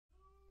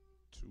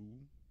2.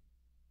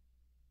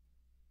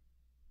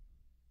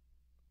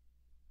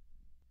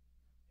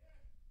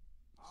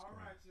 All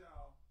right,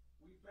 y'all.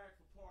 We back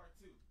for part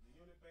 2. The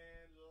Unit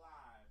Band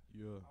live.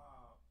 Yeah.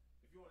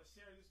 If you want to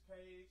share this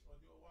page or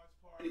do a watch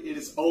party, it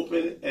is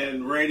open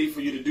and ready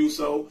for you to do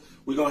so.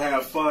 We're going to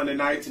have fun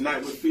tonight.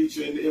 Tonight we're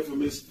featuring the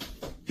infamous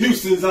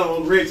Houston's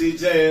own Reggie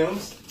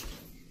Jamz,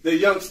 the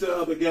youngster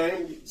of the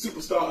game,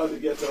 superstar of the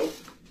ghetto.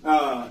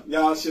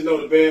 Y'all should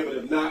know the band, but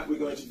if not, we're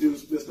going to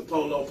introduce Mr.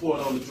 Polo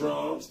on the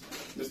drums,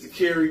 Mr.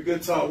 Kerry,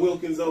 Guitar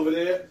Wilkins over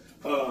there,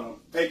 a.k.a.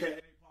 Ruffin,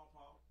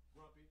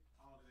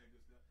 all of that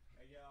good stuff.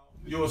 And y'all,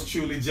 yours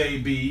truly,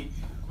 JB,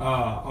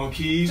 on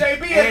keys.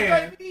 JB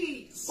and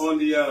keys. On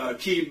the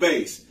key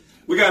bass.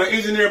 We got an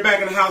engineer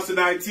back in the house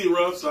tonight,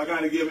 T-Ruff, so I got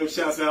to give him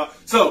shouts out.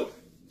 So,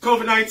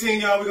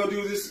 COVID-19, y'all, we're going to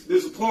do this.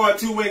 This is part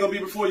 2. We ain't going to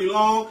be before you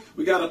long.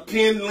 We got a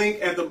pinned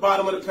link at the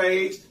bottom of the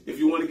page. If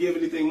you want to give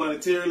anything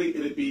monetarily,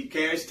 it'll be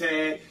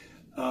hashtag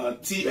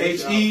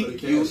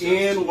THEUNYT.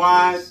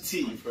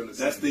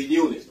 That's the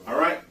unit, all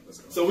right?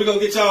 So we're going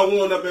to get y'all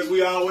warmed up as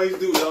we always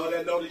do, y'all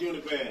that know the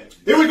unit band.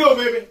 Here we go,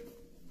 baby.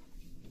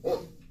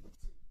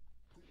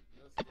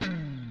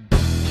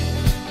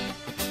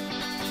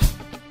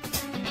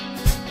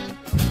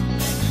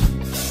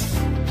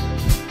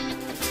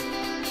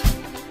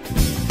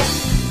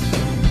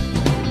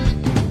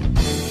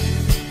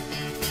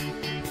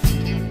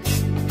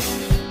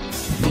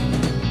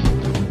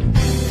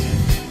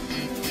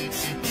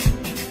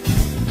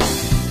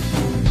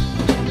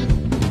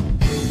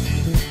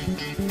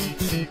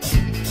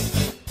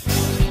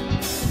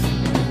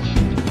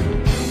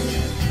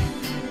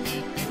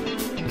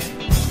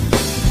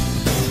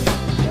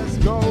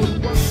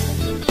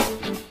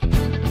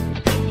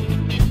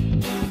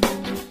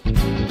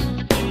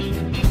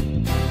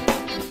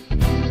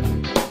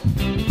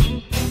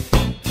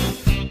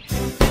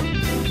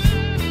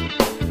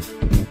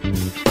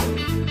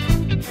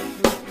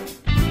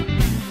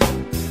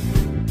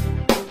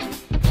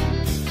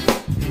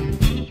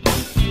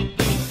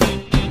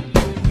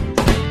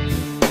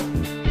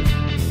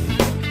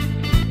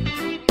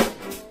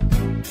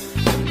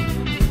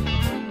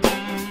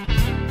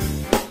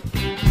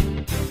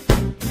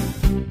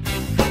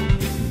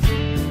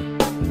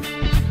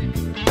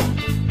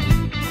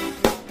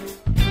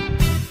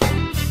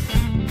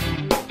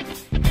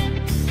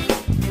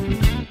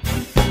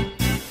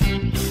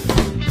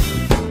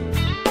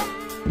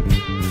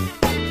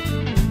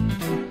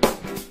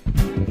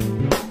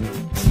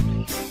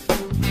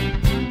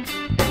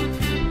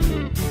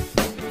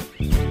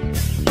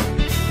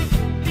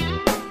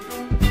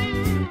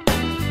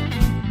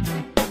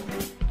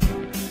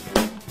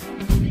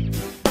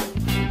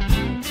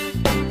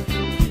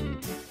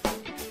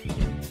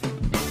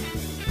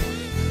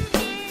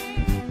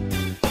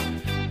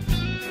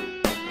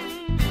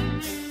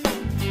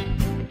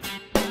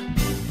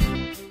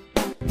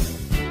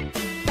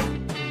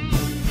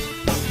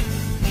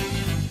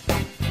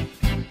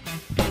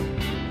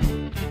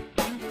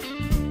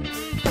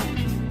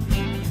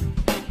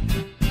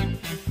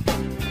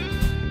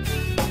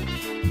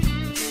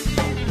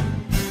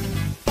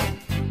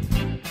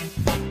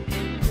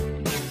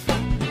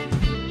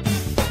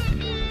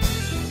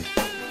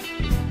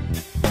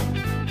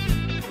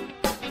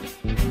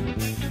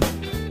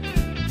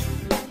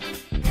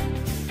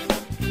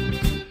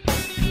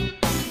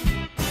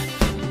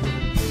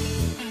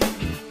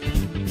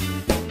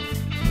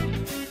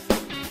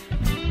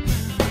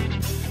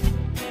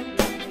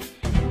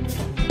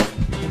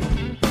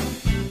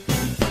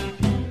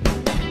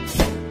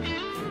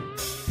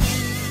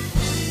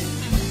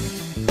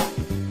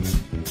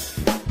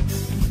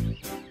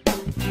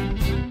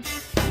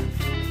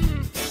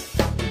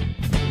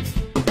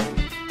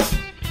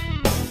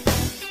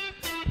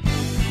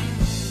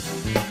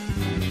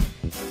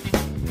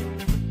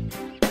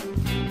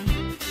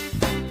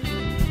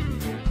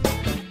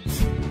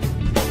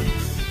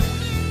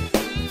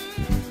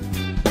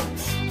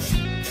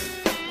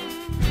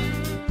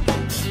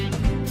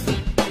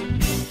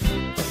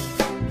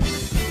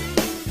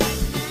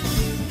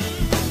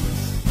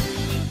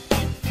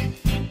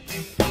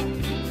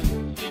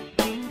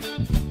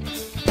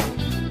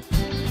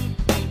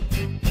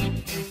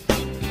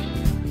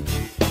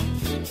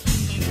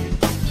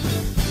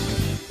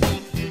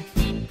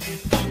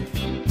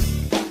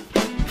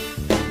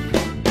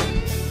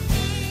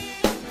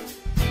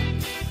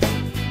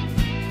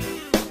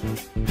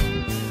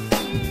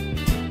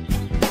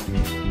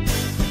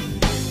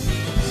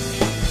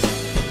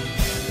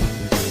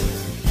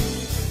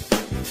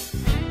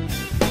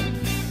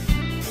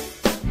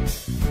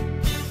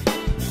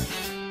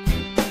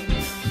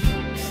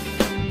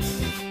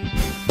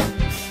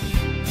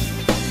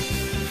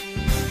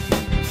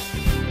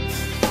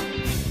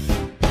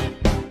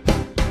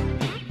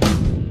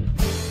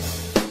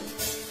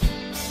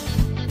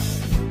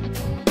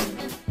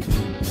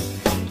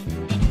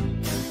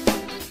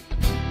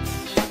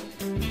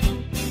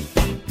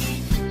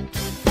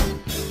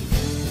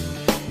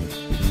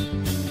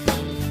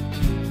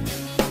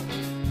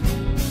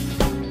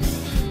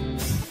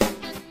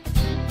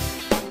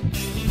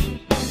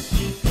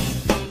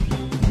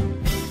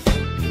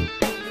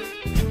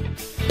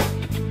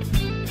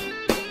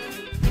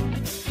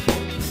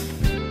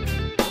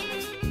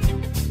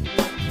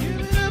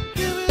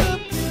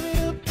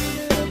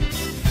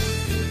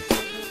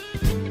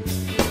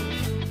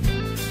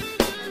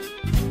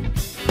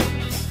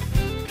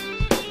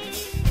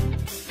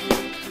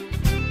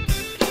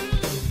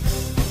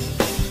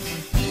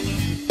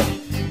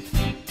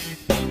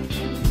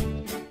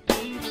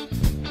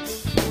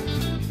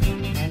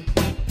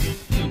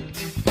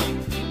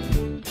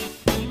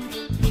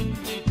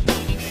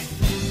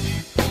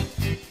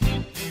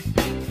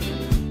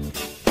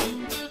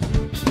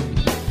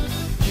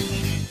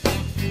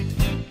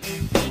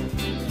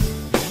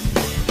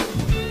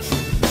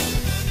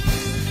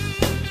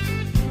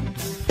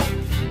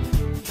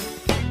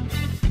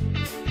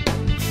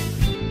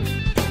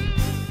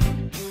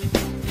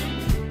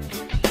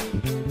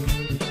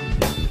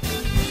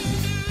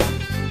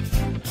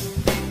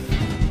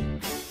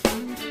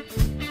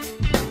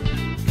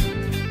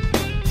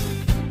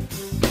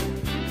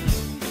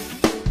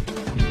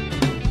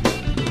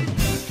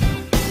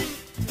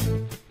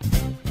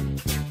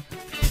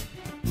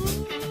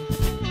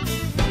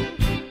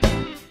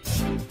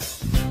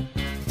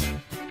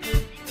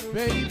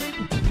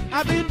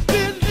 I've been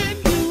feeling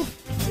you.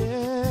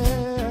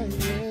 Yeah,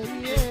 yeah,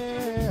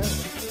 yeah.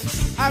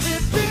 I've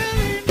been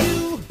feeling you.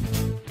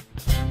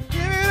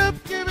 Give it up,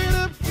 give it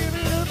up, give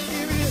it up,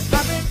 give it up.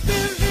 I've been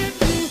feeling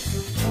you.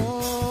 Oh,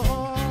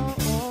 oh,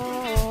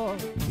 oh.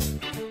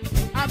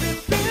 I've been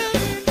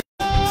feeling you.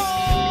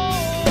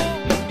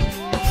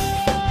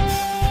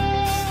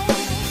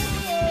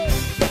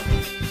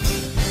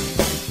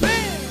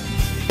 Man,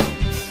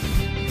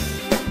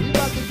 we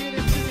about to get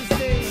into this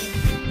stage.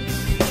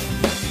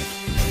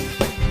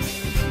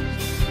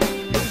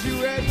 Is you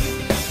ready?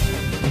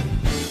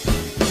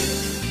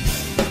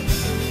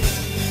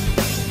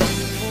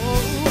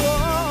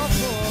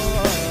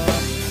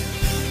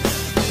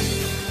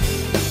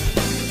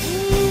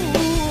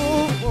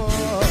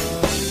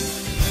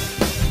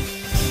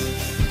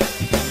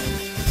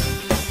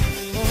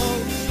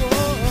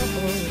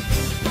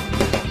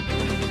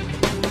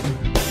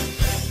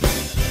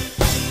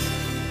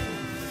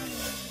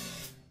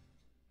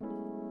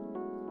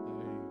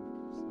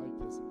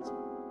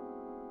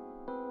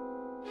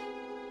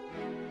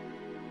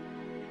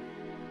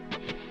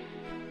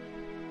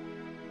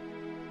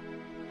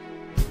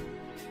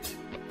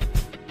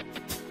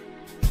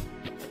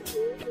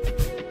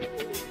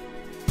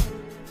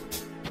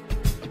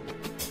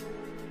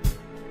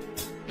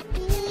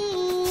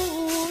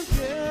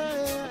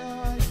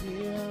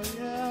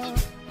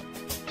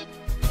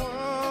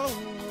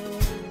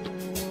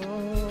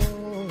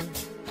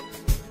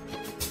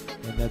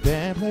 The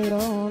band played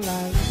all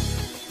night,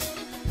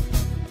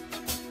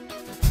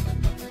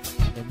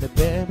 and the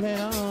band played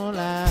all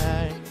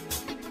night,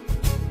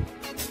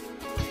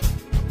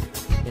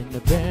 and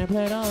the band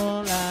played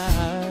all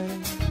night.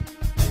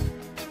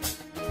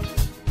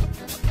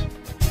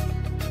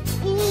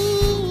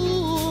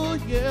 Ooh,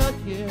 yeah,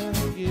 yeah,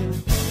 yeah.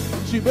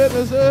 She made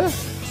me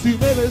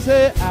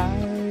say,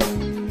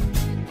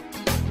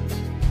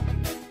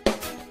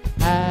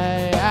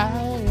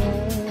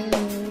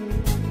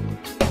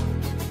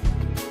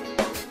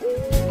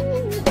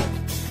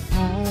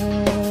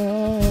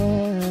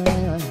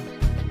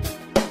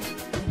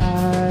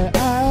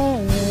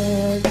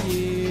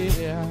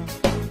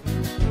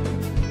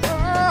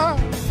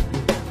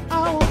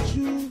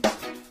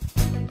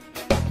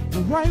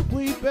 right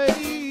way,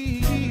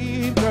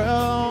 babe,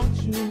 girl,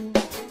 want you,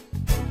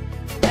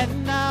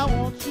 and I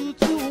want you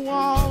to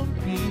want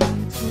me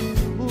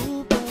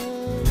too,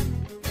 babe.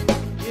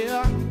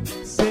 Yeah,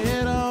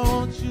 said I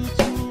want you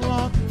to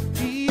want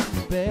me,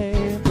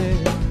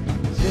 baby,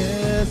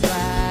 just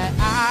like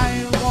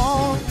I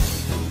want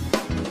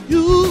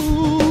you.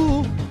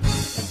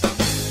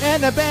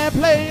 And the band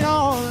played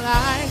all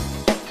night.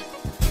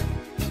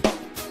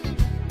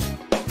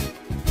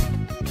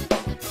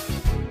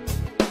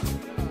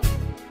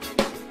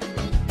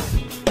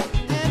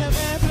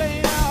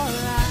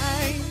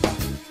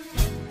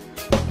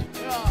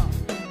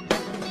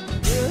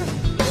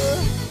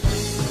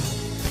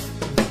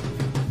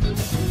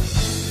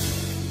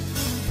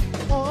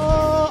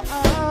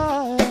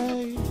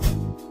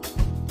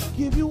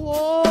 Give you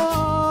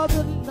all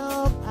the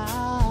love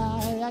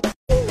I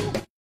can.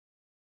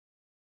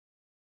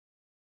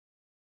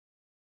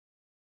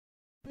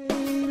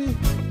 Baby,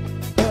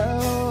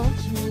 don't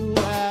you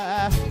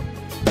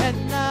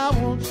and I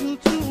want you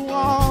to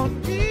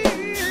want me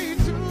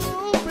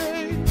too,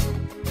 baby.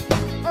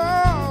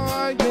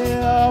 Oh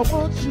yeah, I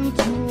want you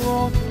to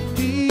want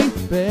me,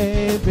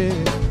 baby,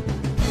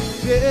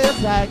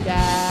 just like I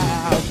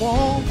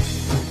want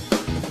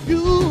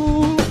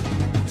you.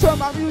 Turn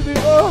my music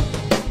up.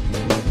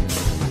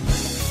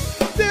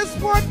 This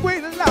one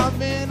great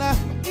loving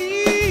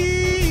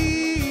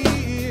is,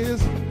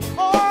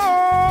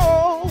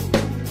 oh,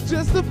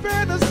 just a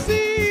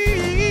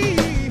fantasy.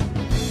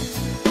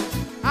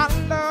 Our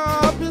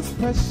love is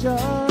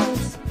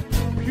precious,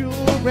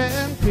 pure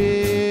and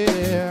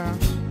clear.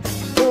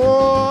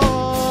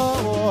 Oh,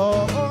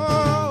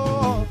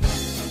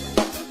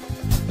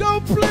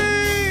 don't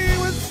play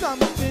with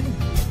something.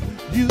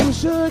 You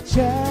should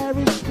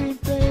cherish me,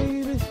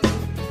 baby.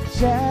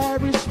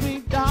 Cherish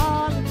me,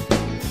 darling.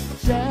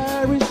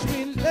 Cherish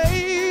me,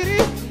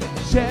 lady.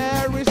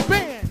 Cherish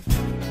me.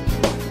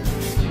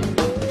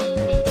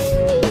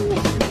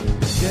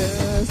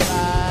 Just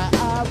like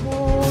I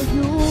want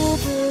you,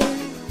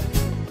 babe.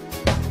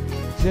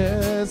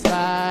 Just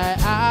like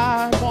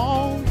I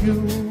want you.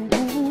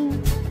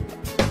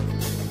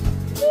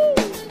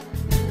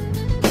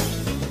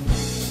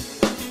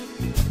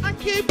 I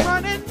keep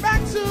running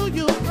back to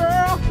you,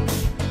 girl.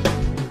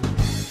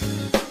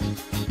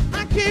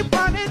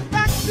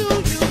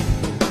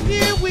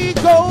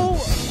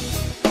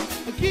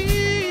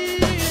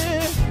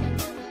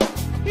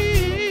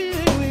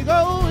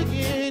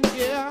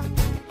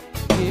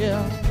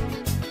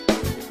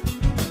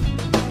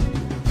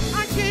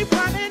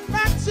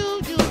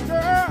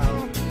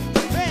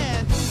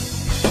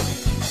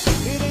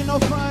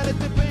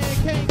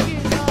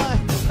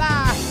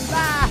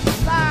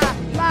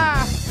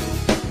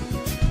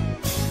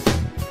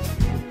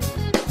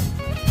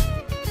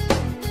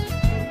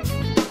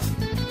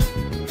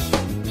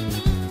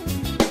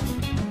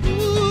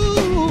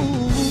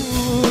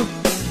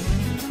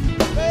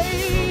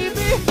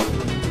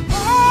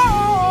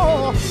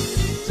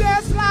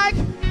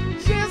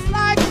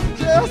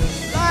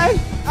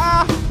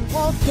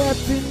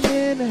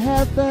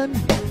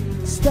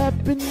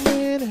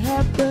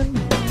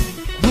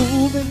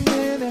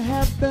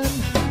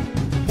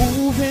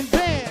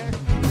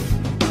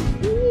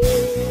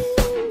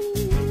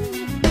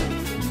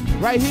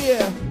 right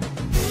here.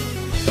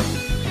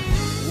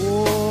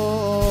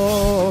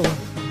 Oh,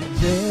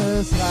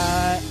 just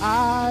like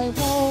I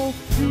want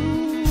you.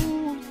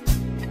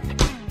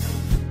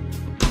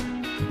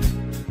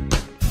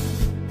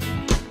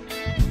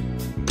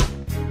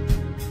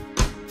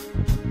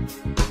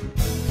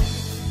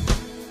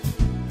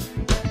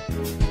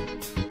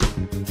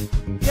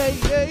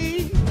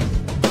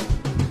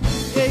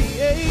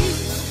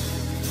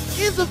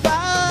 It's a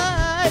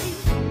vibe.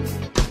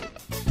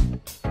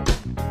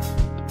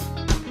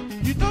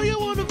 You know you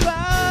want to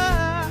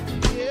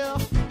vibe, yeah.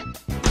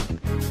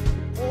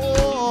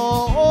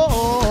 Oh.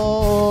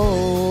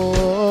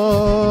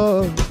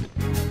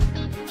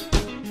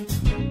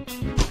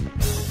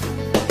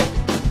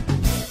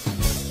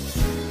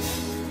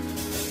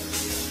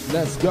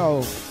 Let's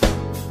go.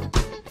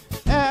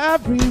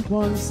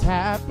 Everyone's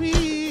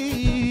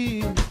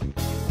happy.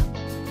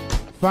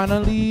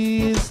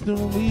 Finally, it's the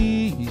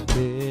weekend.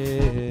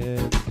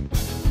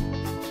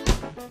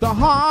 The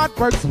hard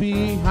work's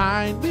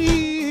behind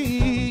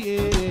me,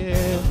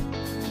 yeah.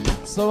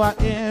 So I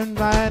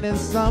invited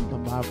some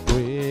of my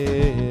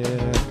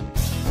friends.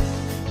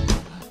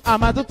 I'm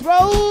about to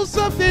throw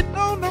something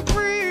on the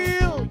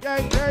grill,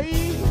 yeah,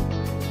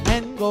 yeah,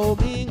 and go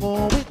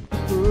mingle with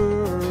the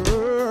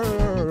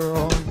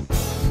girls.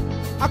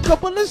 A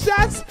couple of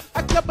shots,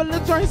 a couple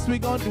of drinks, we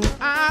gon' do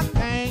our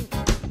thing.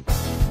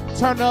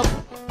 Turn up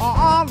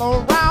all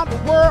around the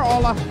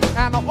world,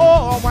 and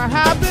oh, we're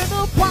having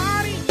a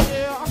party,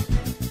 yeah.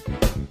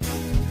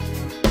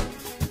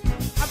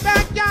 A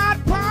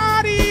backyard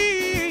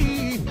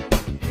party.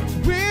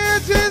 We're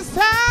just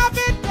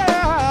having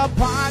a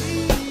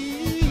party.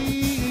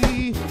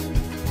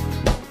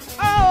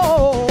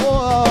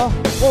 Oh,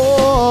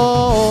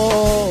 oh.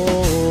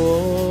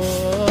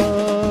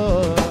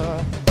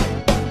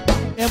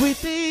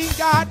 Everything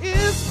got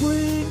its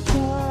green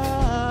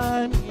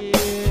time,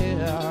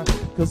 yeah.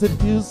 'Cause it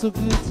feels so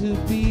good to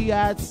be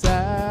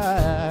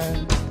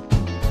outside.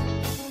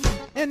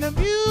 And the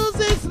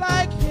music's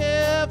like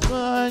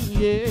heaven,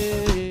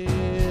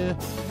 yeah.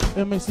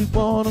 It makes me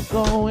wanna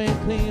go and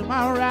clean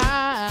my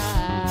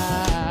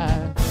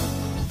ride.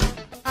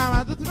 I'm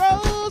about to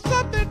throw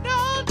something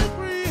on the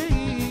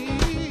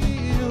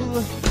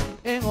grill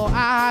and go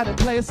out and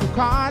play some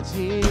cards,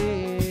 yeah.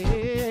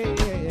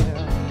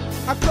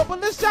 A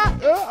couple of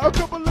shots, a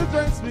couple of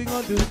drinks, we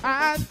gonna do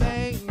our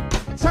thing.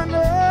 Turn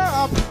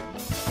up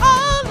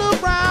all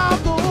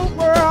around the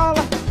world,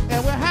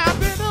 and we're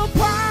having a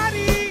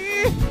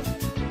party.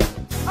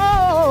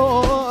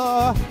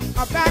 Oh,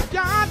 a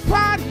backyard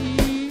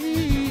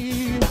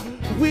party.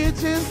 We're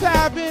just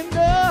having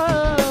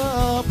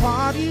a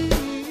party.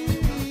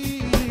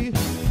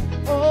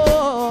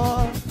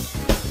 Oh,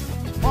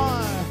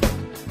 1,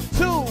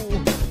 2,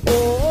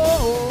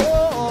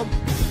 oh.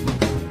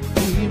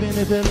 Even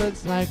if it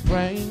looks like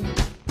rain,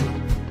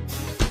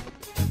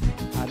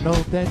 I know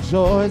that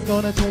joy's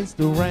gonna chase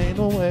the rain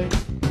away.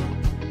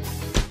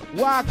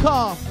 Why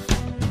come?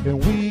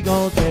 And we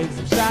gonna take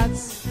some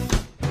shots.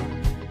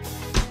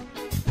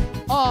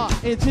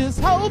 And just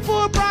hope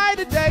for a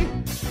brighter day.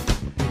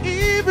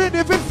 Even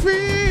if it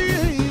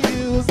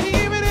feels,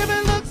 even if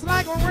it looks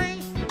like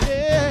rain,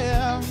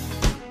 yeah.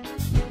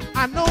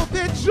 I know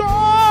that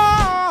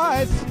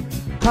joy's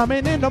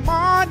coming in the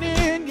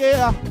morning,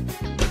 yeah.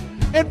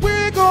 And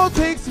we're gonna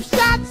take some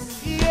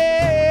shots,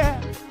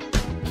 yeah.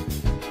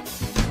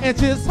 And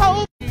just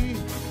hope.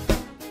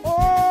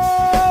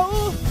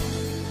 Oh,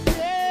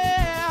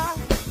 yeah,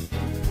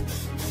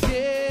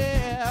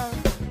 yeah,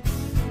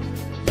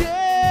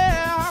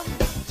 yeah.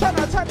 Turn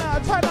up, turn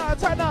up, turn up,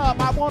 turn up.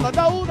 I wanna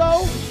know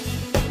though,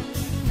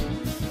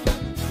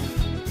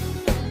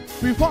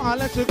 before I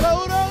let you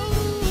go though.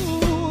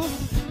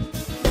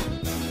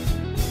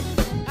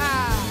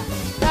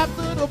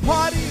 After the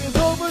party is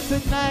over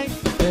tonight,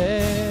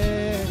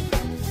 yeah.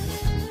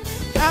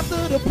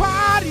 After the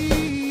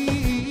party.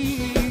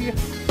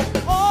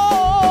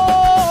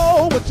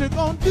 What you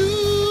gonna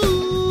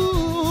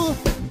do?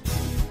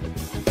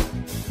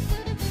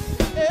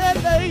 Hey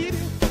lady,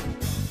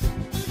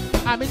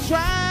 I've been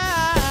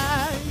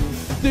trying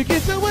to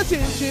get your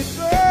attention,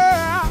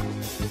 girl.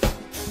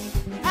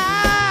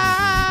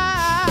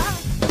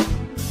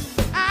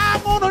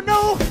 I wanna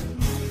know,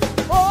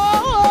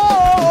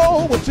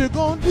 oh, what you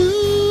gonna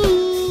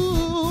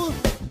do?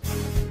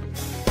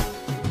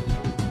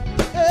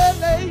 Hey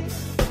lady.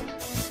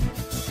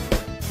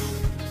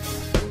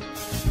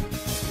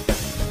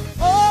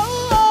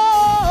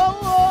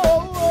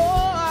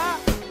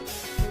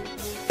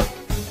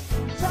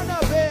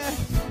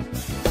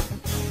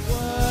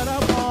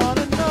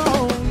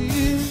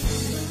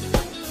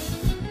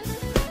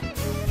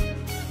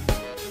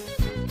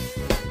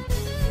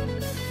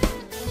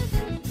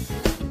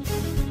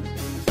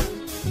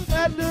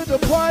 The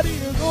party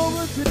is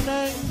over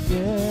tonight,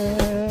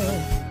 yeah.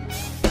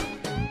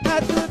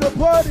 After the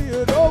party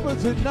is over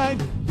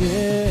tonight,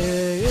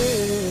 yeah.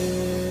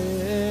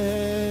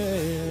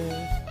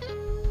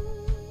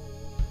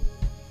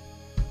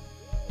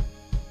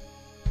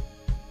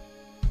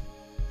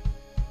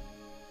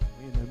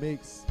 In the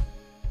mix.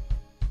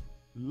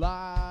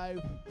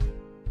 live.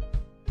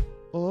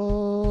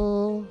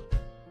 Oh,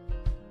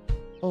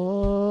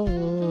 oh,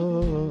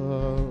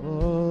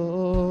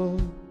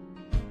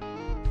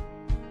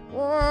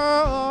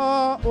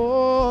 oh,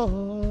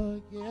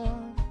 oh, yeah.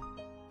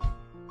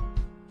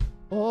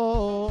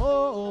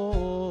 Oh,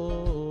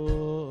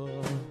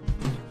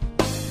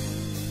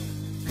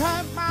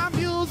 cut my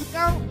music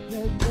on,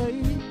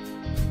 baby.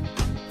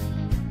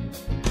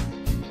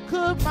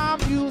 Cut my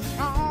music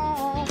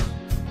on,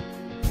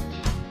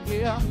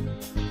 yeah.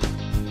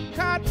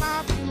 Cut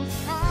my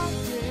music on,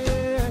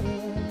 yeah.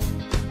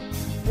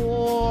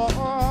 Oh,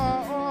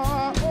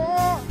 oh,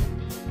 oh.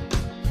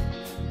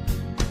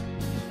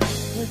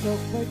 Wake up,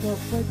 wake up,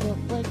 wake up,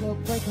 wake up,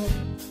 wake up.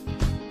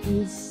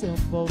 It's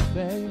simple,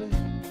 baby.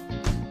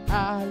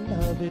 I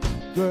love it,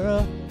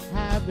 girl.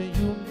 Having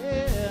you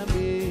near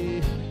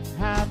me,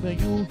 having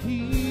you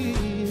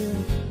here.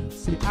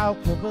 See our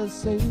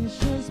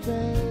conversations,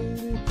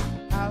 baby.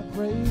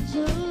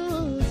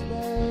 Outrageous,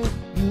 baby.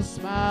 You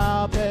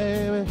smile,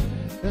 baby.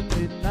 And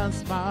then I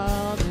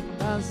smile,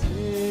 and I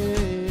say,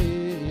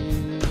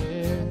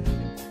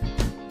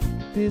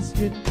 this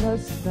getting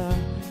personal,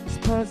 it's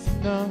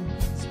personal,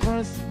 it's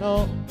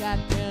personal.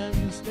 Goddamn,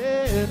 you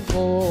stand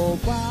for a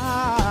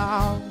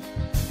while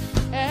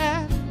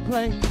and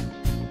play,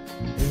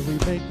 and we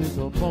make this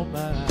a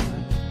moment.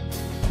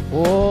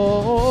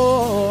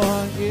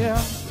 Oh, yeah.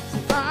 So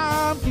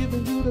I'm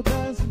giving you the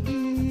best of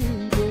me,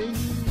 baby.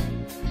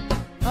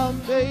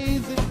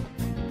 Amazing,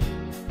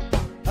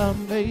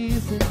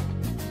 amazing.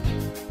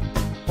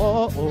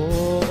 Oh,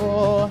 oh,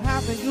 oh,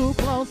 having you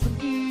close to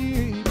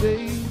me,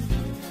 baby.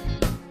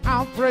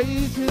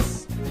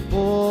 Outrageous.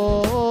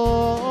 Oh,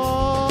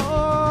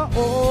 oh,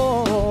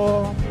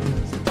 oh,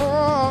 oh,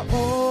 oh,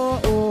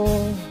 oh,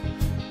 oh,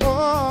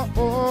 oh,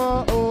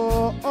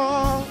 oh,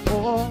 oh,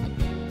 oh.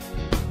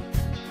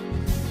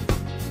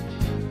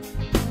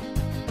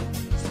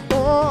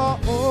 Oh,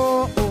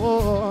 oh,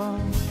 oh,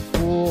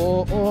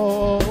 oh,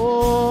 oh, oh.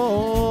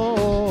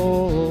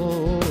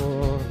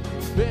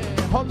 Man,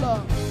 hold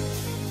up.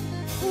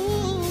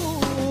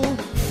 Ooh.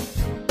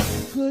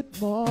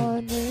 Good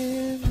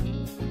morning.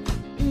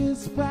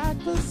 It's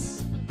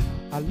breakfast.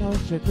 I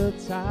lost you good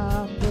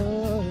time,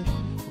 but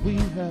we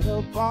had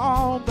a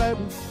ball, baby.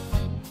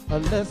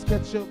 Let's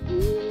get you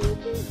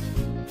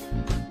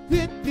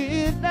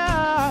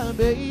dinner,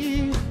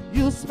 baby.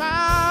 You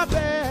smile,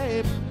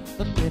 babe.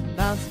 And then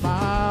I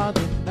smile,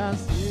 then I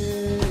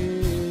say,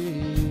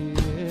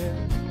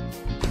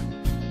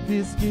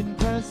 this getting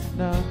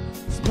personal,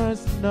 it's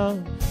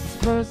personal, it's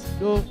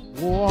personal.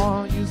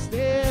 Oh, you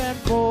stand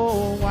for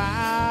a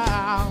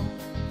while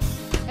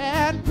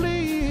and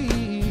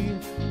please,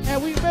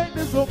 and we make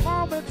this a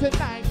moment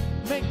tonight.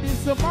 Make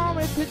this a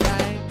moment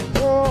tonight.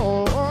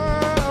 Oh,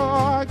 oh,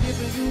 oh,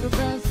 giving you the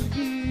best of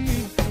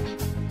me.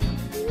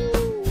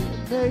 Ooh,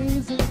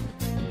 amazing,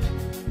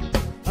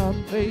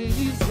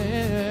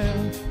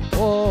 amazing.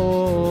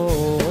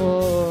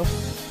 Oh,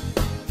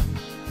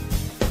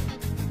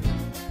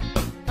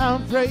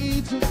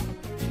 outrageous,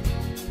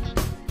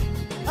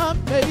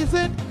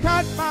 amazing.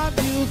 Cut my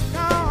music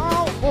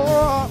out.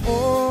 Oh,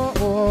 oh,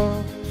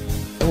 oh.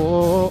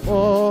 Oh,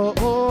 oh,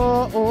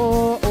 oh,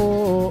 oh,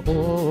 oh,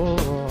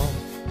 oh,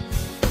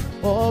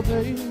 oh,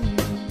 baby.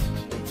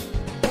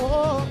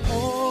 Oh,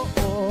 oh,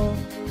 oh,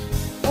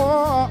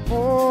 oh,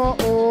 oh,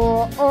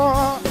 oh,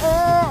 oh,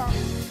 oh.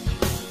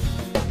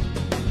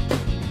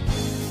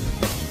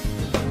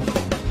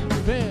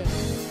 Man.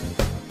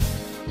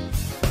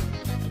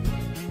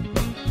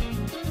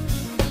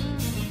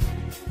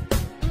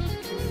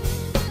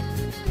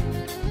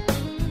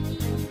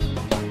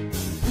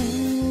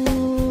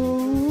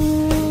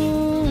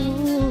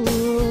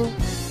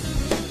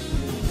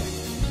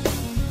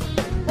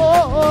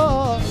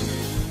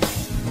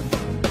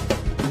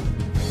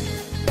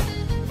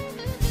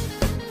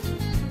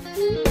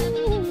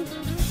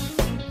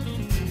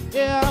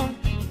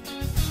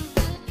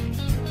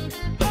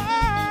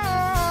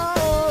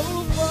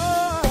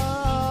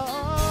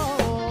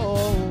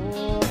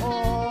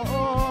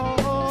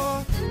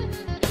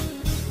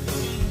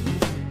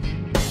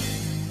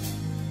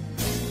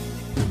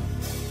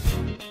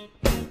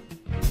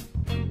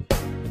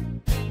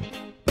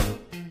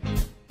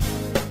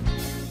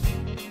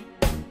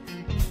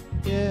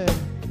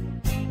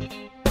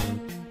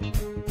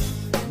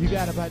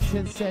 About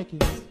 10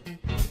 seconds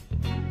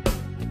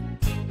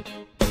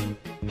to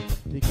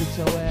get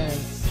your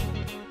ass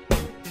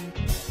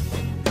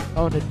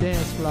on the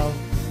dance floor.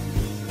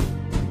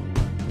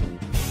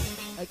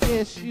 I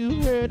guess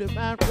you heard of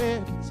my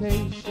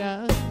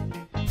reputation.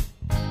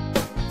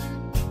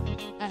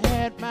 I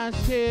had my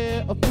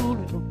share of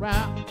fooling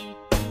around.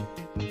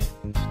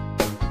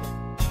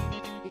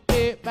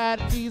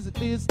 Everybody needs a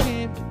little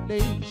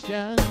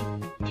stimulation,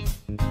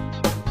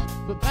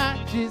 but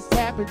mine just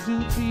happened to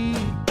be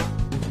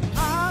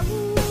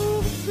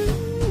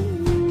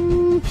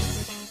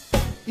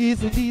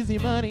it's an easy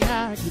money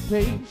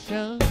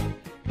occupation.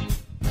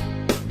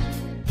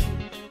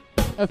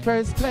 A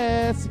first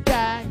class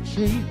guy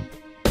treat.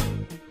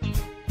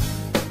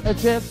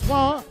 Just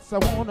once I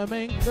wanna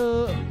make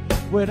love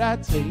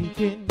without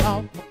taking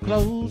off my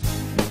clothes.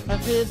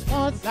 Just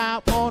once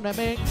I wanna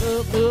make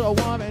love to a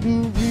woman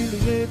who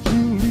really and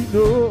truly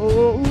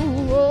knows.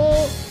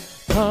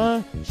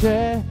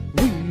 Contrary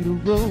to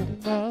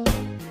romance,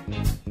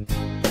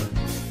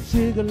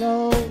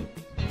 gigolo,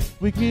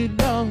 we get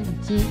along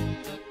too.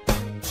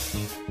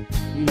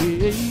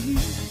 Yeah,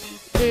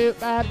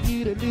 everybody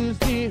need a little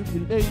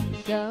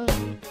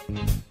stimulation.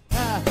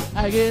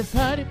 I guess,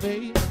 honey,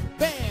 baby,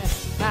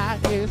 I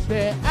guess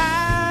that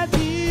I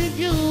need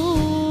you,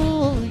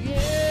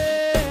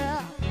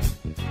 yeah.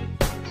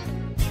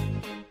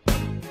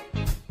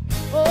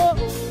 Oh,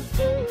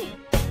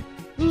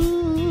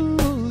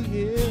 ooh,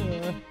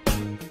 yeah.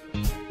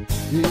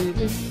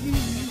 Yeah.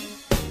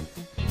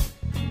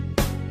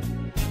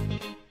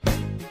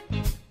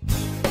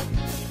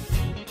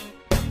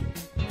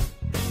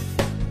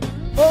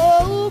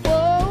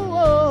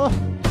 Oh,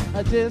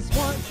 just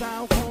once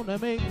I wanna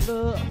make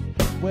love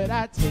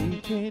without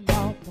taking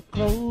off my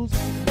clothes.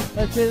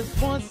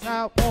 Just once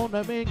I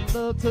wanna make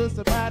love to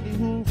somebody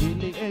who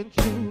really and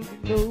truly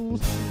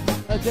knows.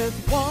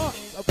 Just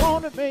once I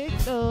wanna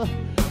make love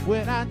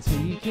without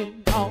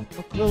taking off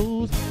my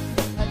clothes.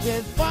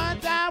 Just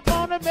once I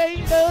wanna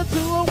make love to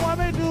a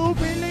woman who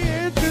really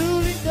and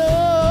truly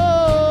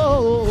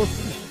knows.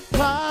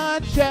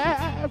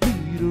 Contrary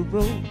to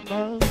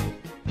romance,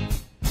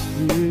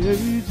 yeah,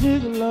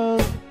 gigolo,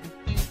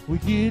 we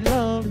get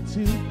lonely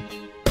too.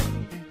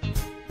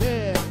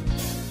 Yeah,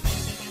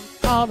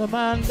 all of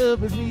my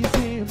lovers need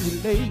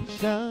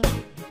stimulation.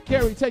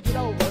 Kerry, take it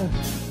over.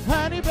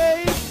 Honey,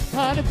 babe,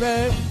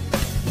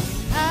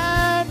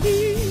 I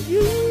need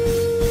you.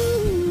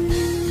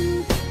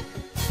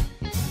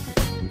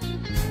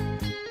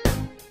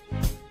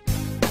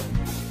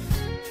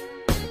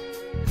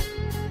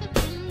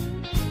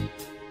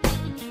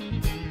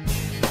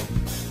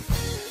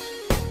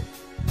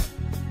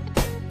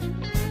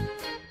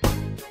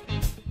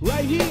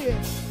 Right here.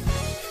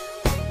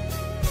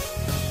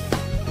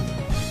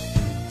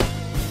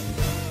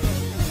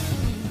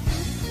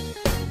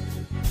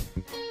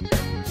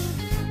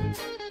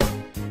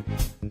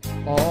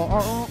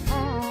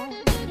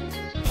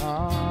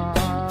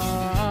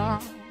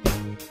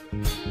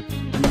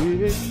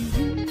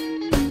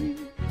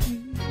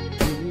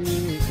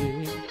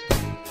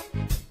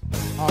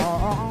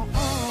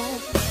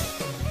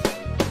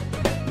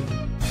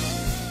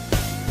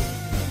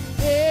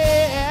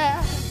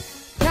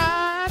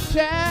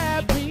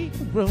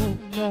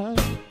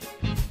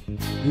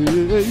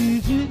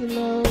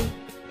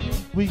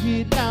 We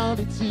get down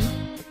to two.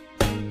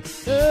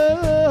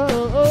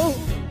 Oh,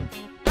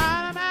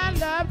 all of my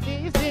love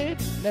is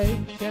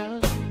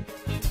stimulation.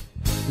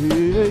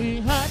 Hey,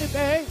 honey,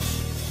 babe,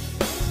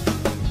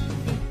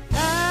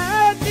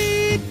 I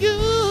need you.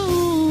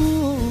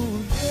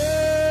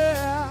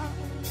 Yeah.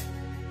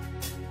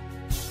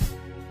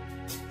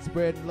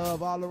 Spreading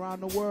love all around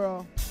the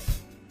world.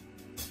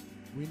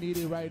 We need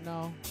it right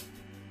now.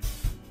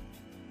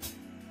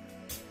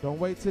 Don't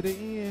wait till the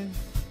end.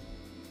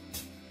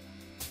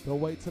 Don't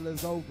wait till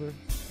it's over.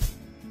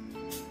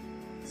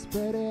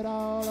 Spread it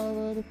all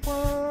over the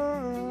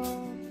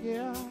world,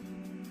 yeah.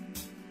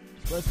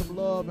 Spread some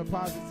love and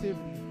positivity.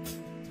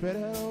 Spread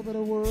it over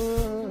the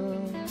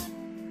world.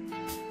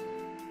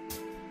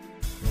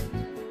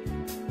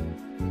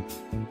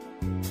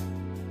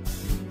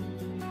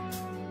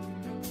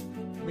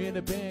 Me and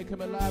the band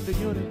coming live to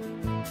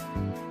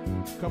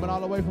UNYT. Coming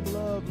all the way from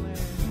Loveland.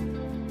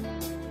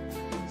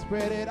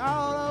 Spread it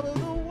all over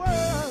the world.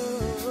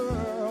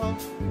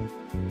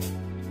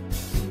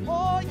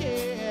 Oh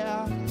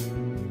yeah.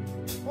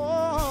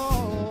 Oh.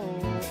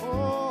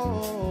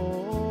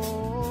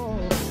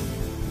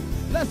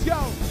 Let's go.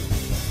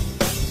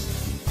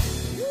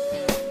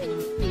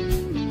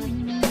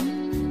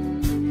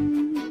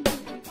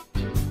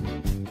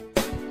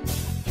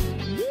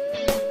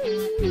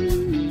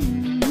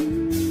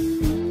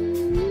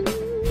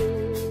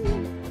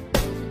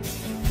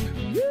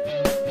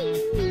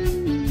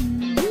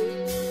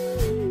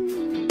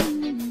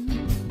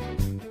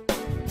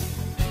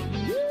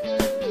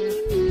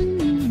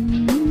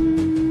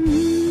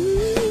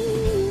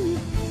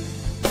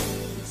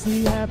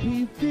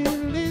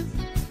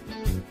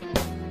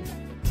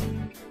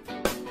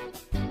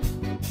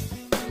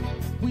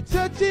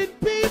 Touching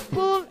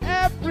people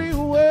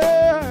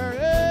everywhere,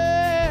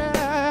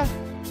 yeah.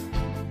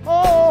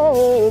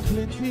 Oh,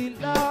 plenty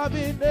love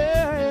in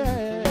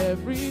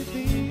everything.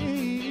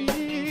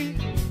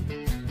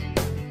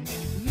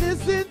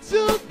 Listen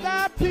to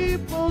the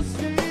people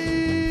sing.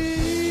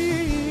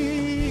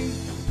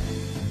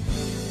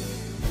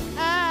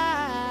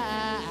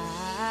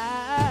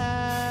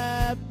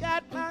 I've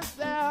got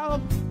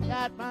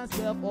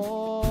myself,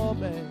 oh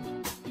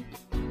man,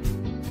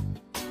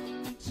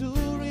 to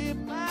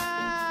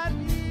remind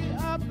me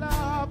of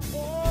love.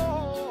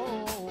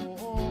 Oh,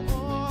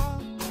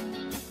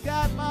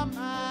 got my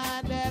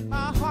mind and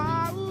my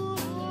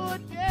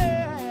heart,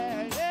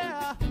 yeah,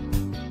 yeah.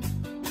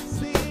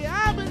 See,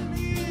 I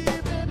believe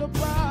in the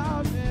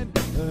promise.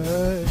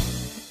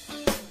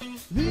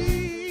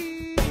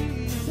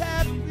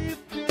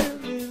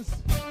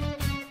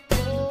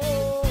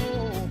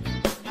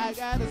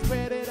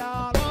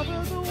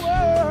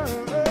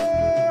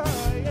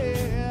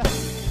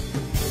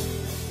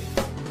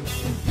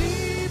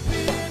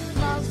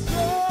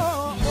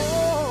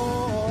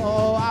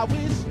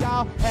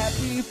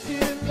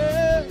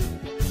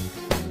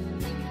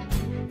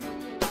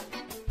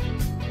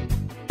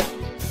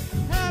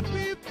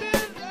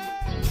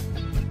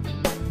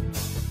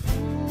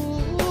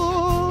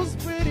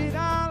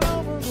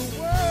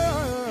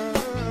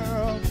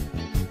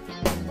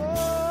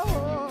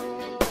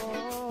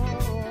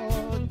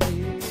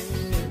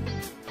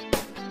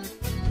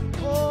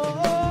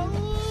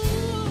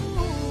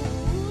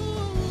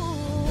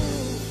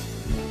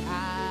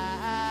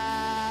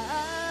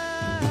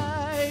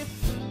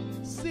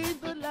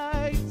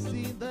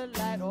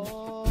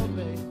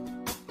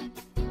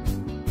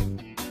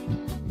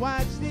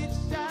 watched it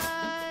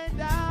shine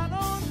down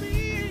on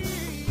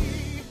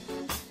me.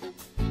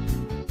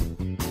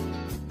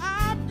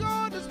 I'm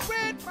gonna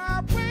spread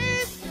my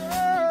wings,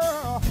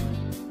 girl.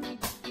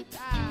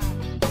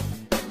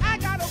 I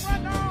gotta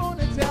run on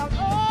and tell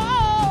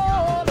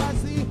all I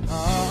see.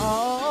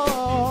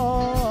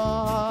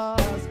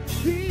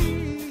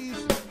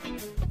 Please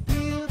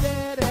feel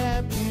that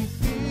empty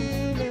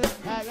feeling.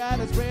 I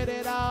gotta spread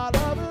it all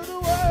over the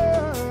world.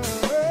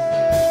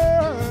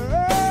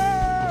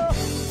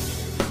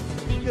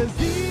 'Cause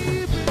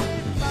deep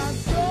in my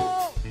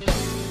soul,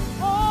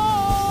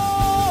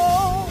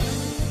 oh,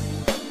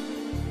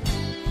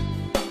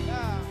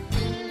 yeah.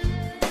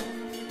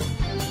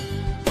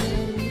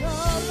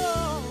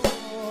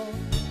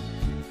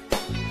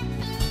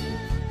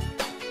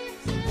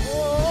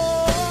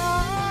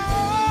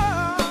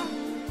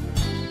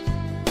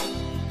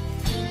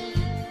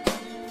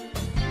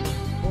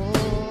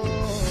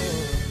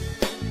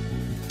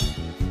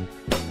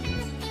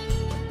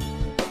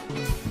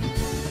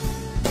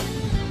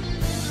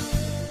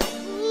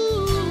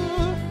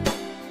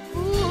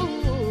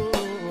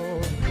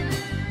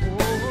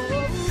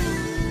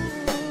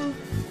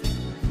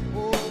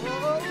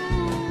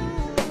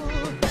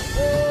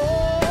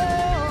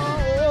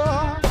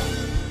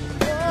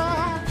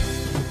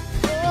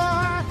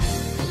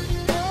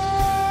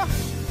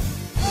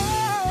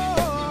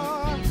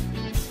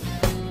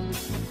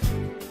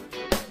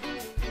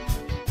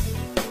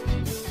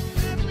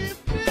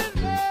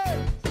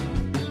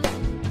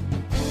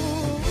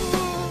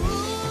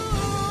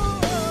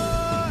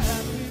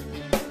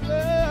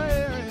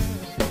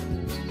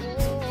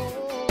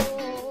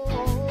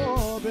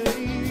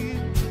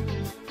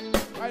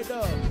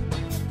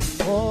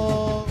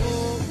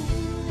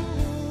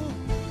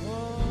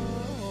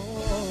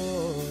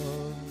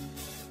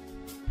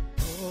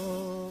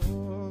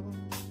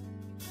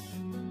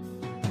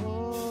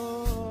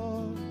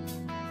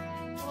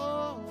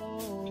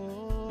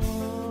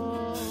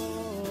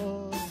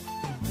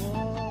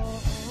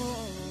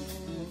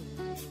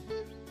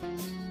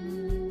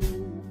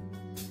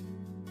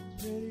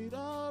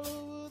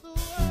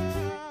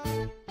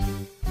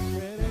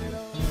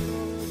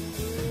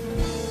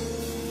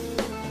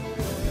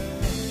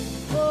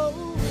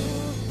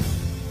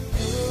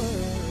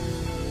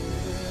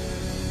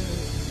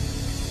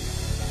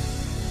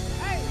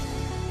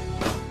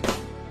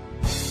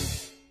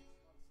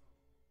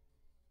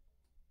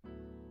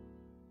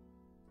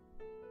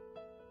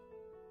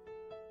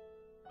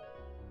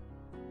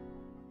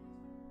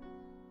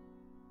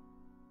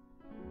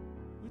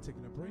 We're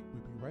taking a break.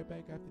 We'll be right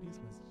back after these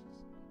messages.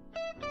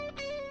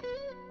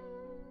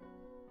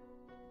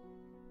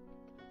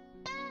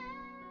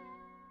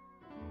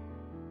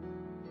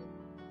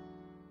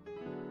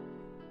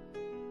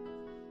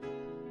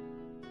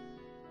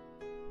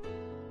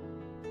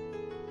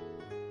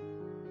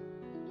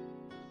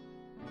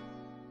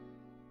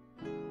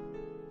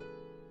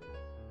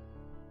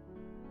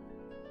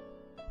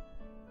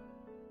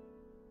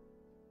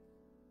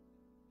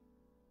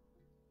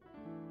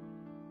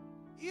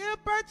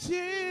 If by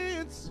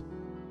chance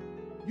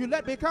you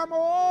let me come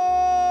home,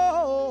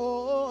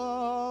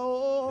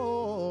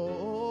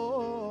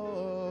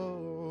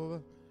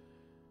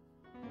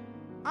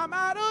 I'm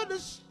out on the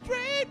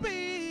street,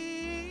 baby.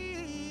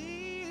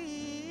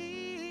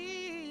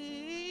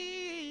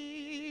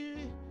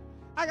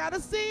 I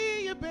gotta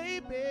see you,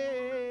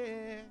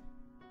 baby.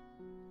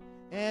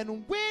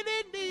 And when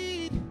in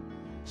need,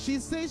 she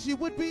says she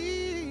would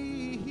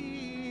be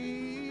here.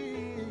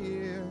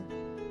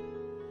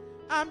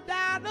 I'm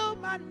down on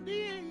my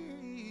knees.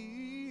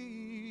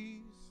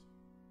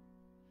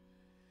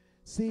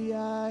 See,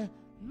 I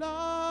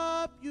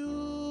love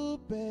you,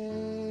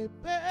 baby.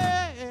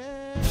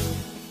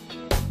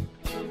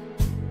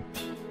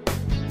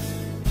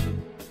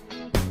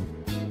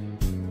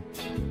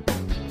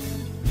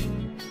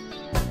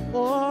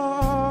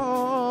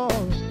 Oh,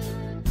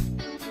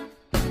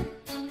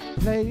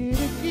 play it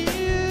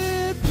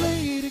again,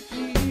 play it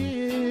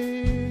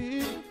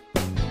again.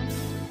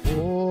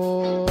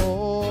 Oh,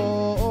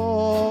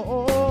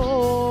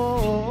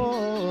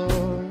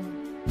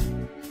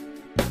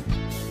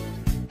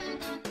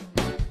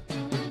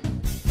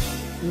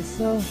 it's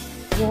a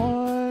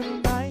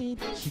warm night,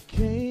 she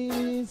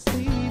can't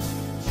sleep,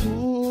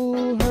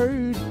 too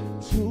hurt,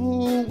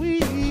 too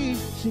weak.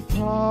 She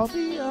called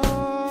me up.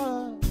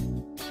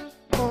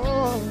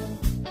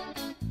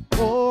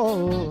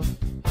 Oh,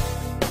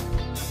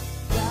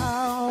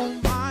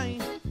 down my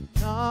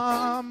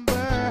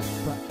number,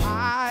 but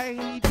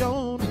I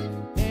don't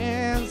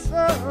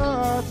answer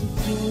to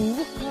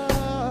 2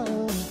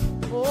 o'clock.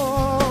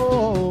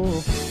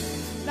 Oh,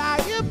 now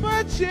if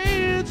by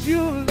chance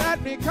you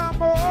let me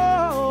come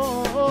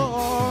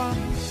on,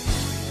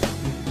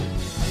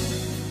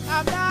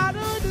 I'm not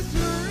on the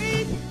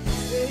street,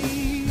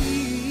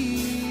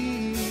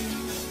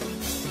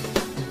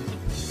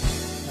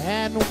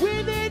 and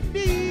when it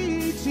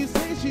needs, she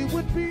said she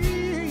would be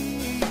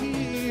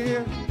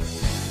here.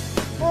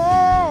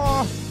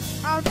 Oh,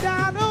 I'm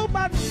down on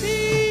my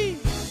knees.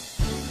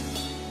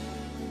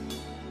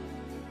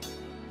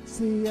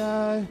 See,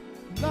 I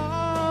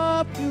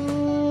love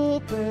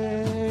you,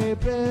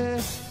 baby.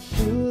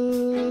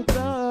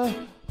 Sugar,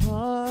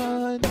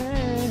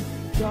 honey,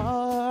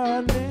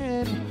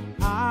 darling.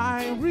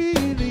 I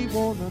really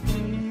wanna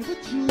be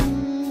with you.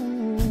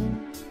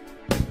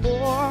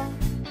 More.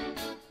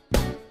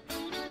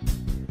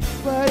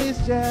 But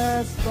it's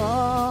just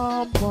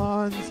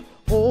someone's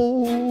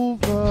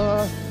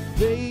over,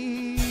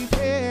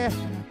 baby.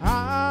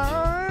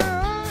 I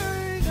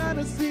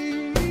gotta see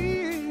you.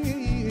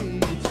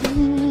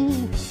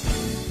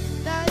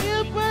 Now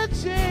if a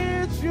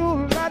chance you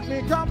let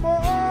me come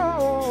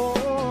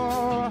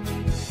on,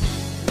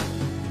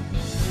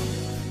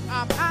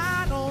 I'm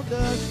out on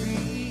the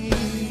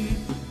street.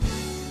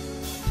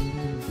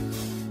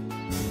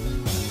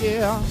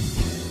 Yeah.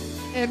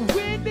 And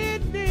when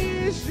it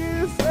is,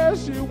 she said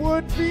she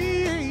would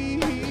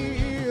be.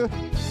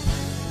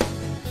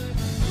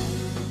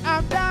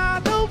 I'm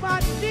down on my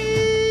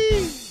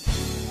knees.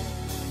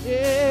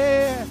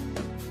 Yeah.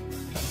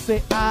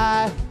 Say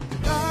I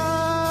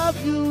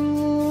love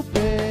you,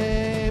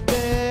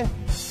 baby.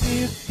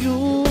 If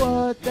you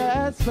are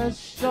that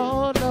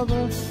special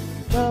lover,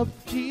 love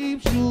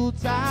keeps you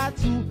tied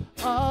to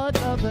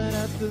another.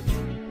 That's the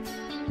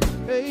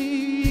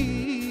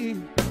hey,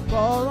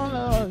 fall on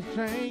a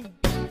train.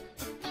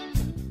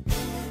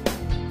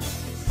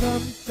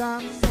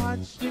 Sometimes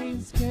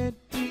heartstrings can't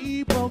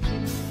be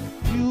broken.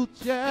 You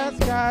just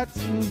got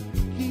to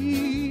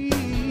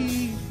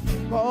keep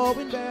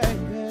going back.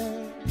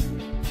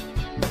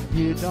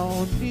 You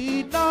don't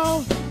need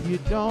no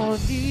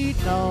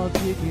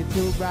ticket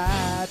to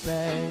ride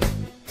back.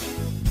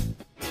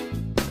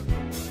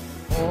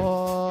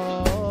 Oh,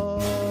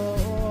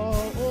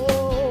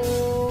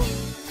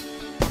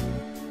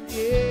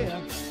 yeah.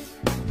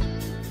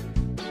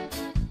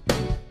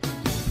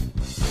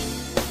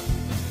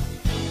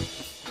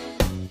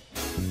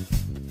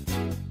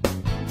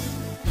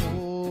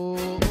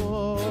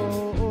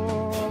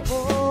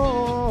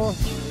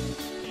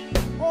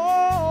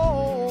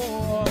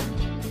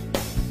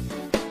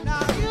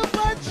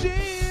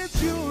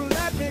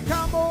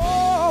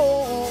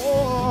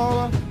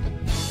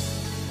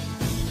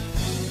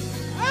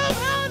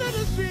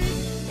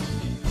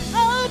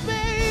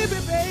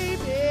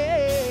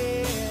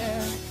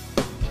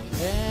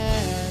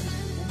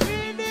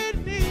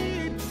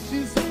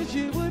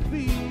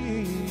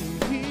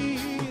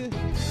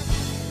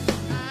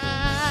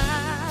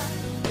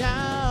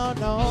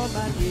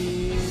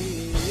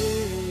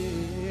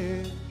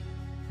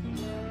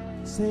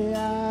 Say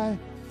I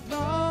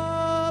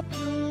love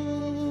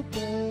you,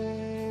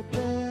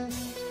 baby.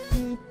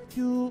 If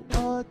you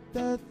are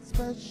that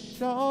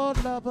special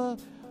lover,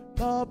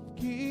 love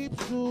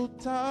keeps you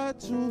tied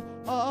to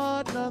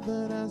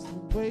another. That's the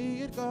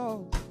way it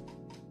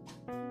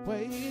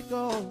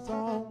goes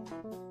on.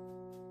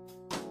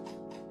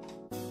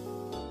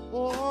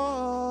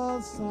 Oh,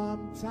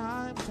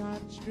 sometimes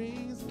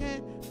heartstrings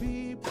can't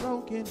be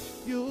broken.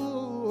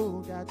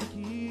 You got to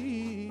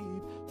keep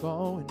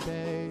going,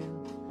 babe.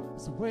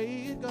 That's the way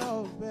it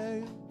goes,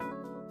 babe.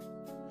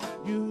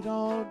 You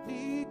don't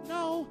need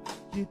no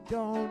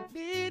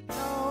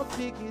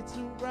ticket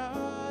to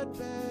ride,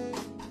 babe.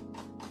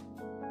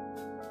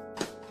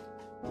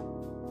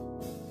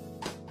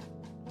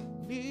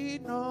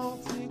 Need no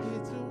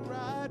ticket to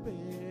ride,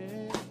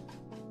 babe.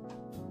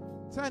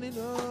 Turn it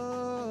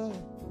up.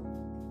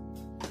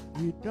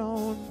 You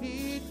don't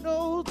need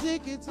no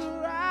ticket to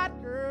ride,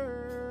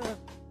 girl.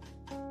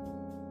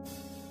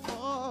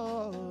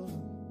 Oh.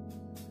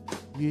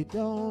 You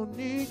don't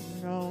need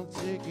no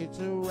ticket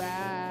to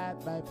ride,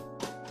 baby.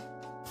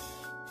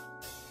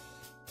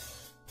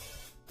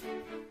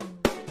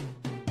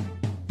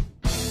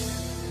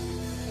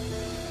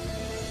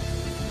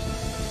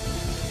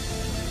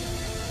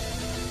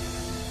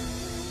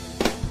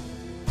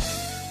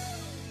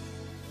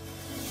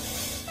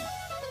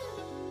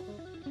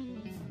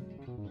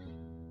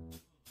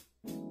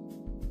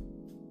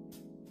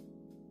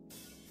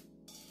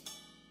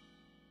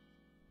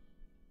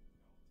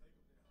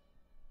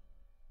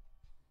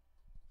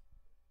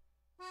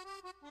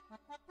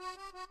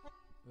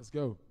 Let's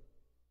go.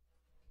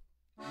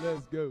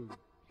 Let's go.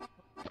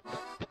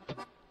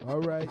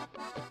 All right.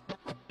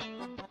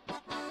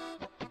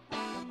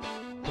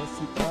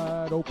 Bust it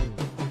wide open.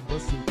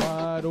 Bust it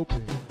wide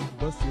open.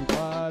 Bust it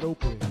wide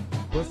open.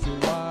 Bust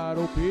it wide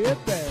open.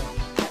 Hit that.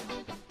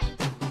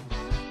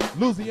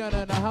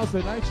 Louisiana in the house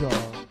tonight,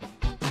 y'all.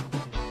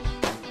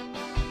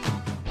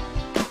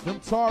 Them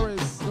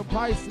Taurus, them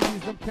Pisces,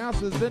 them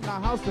Cancers in the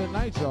house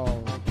tonight,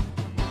 y'all.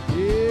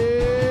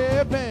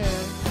 Yeah, man.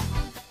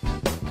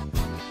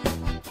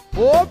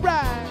 All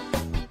right.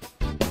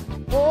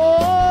 Oh.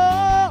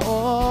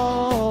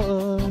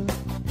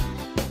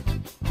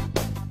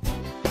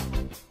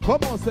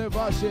 Come on,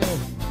 Sebastian.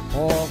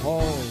 Oh.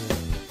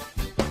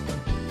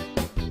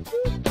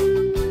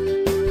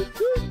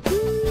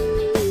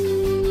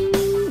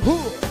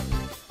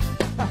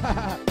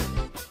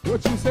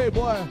 What you say,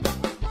 boy?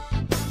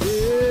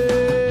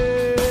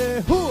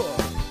 Yeah.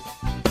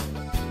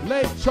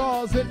 Lake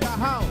Charles in the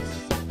house.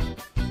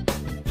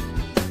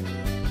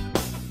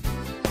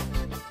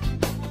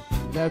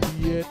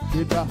 Lafayette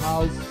in the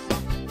house.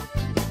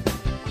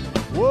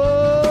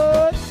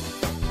 What?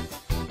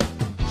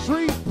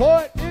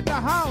 Shreveport in the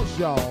house,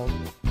 y'all.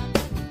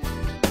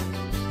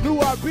 New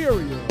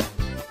Iberia.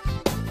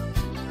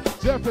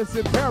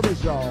 Jefferson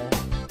Parish, y'all.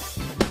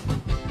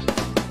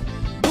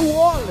 New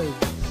Orleans.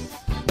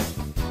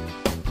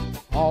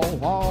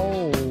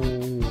 Oh.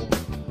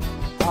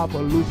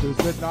 Opelutions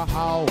in the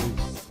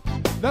house.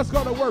 Let's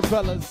go to work,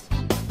 fellas.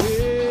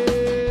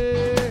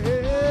 Here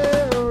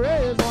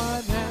is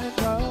one hand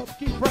up.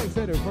 Keep Frank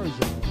said it first,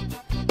 y'all.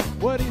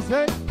 What'd he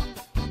say?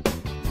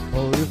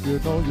 Oh, if you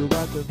know you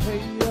got to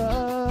pay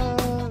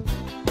us.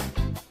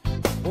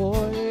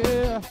 Oh,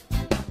 yeah.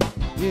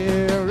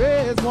 Here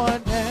is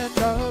one hand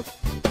up.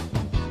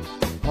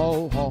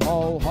 Oh.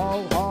 Oh,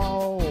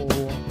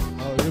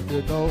 if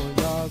you know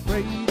you're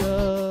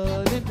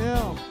greater than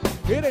them.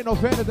 It ain't no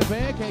fan of the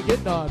band, can't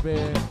get none,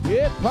 man.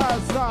 It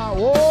pasa,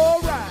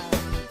 all right.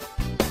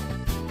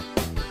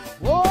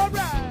 All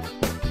right.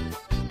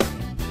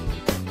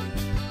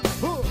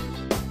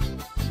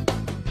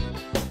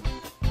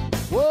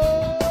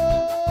 Whoa.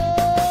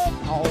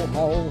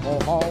 Ho.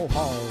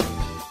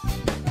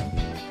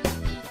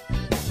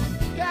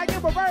 Can I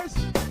give a verse?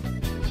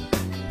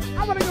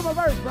 I want to give a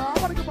verse, bro. I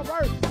want to give a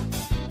verse.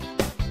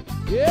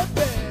 Yeah,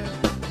 man.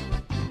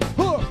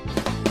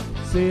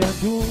 Say I'm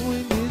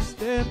doing this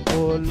thing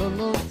for a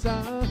long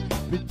time.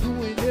 Been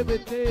doing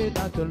everything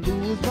not to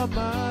lose my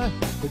mind.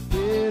 But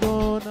they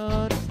don't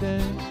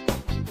understand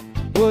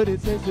what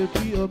it takes to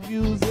be a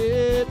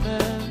music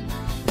man.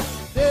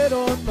 They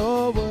don't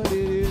know what it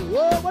is.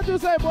 Whoa, what you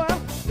say, boy?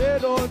 They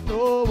don't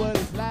know what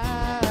it's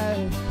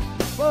like.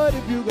 But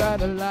if you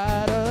got a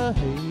lot of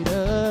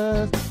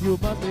haters, you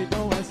must be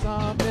doing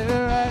something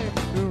right.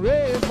 You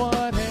raise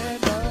one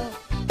hand up.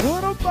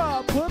 Put 'em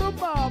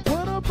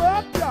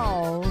up,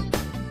 y'all.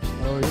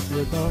 Oh, if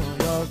you know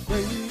you're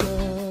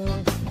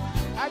greater.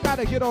 I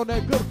gotta get on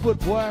that good foot,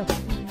 boy.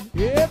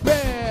 Yeah,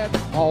 man.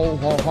 Ho.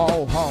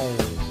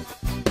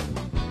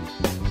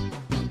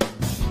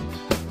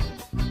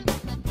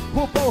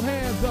 Put both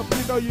hands up,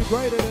 you know you're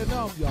greater than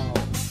them, y'all.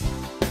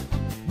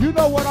 You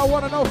know what I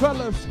want to know,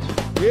 fellas?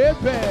 Yeah,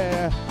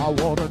 man. I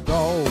want to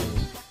know.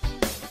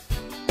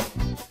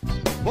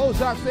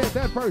 Bozak said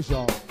that first,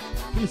 y'all.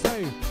 He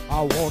say,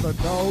 I want to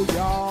know,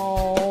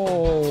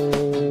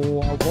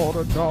 y'all. I want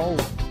to know.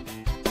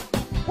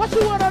 What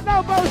you want to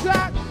know,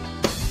 Bozak?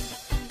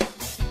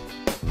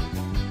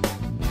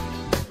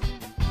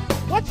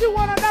 What you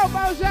want to know,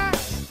 Bozak?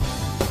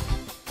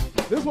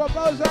 This is what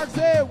Bozak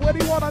said. What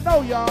do you want to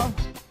know, y'all?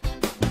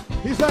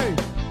 He say,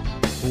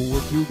 oh,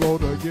 what you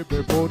gonna give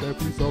me for that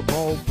piece of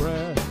home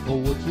bread? Oh,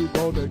 what you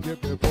gonna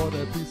give me for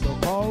that piece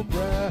of home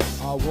bread?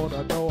 I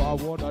wanna know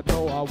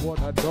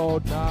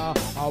now.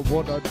 I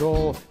wanna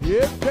know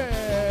if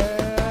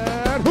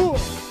man.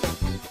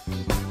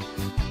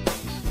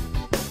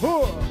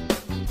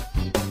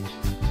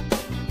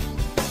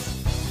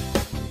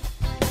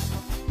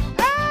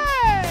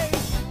 Hey!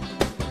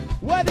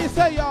 What did he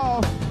say,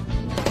 y'all?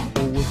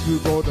 Oh, what you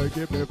gonna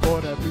give me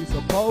for that piece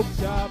of pork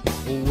chop?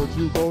 Oh, what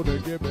you gonna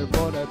give me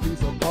for that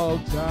piece of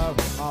pork chop?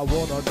 I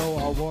wanna know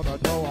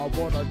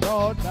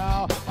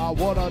now. I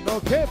wanna know.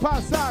 Que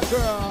pasa,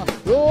 girl?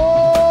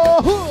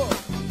 Oh,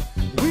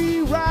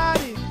 we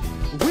riding.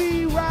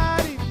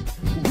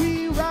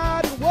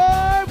 What?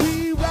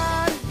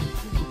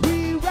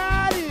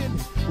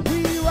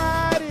 We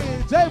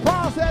riding. J.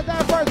 Paul said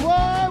that first.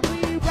 What?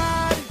 We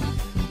riding.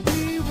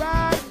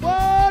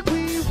 What?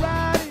 We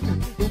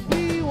riding.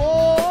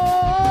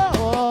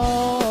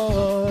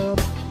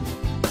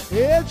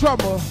 In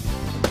trouble.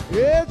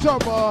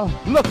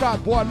 Look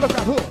out, boy. Look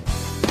out, hook.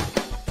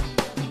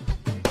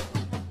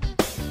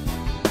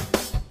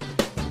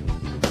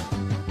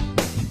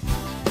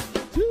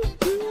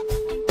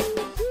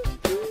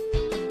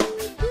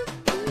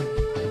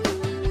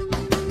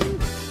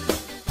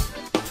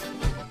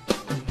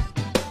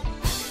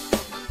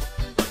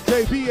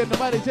 JB and the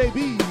mighty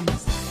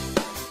JBs.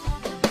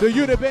 The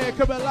unit band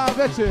coming live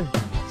at you.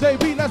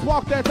 JB, let's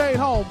walk that thing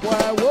home, boy.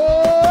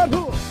 Whoa.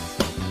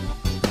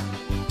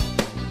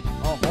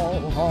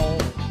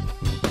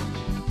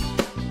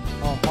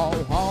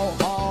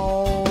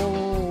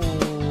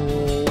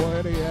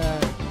 Where they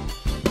at?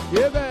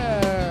 Yeah,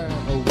 man.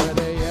 Where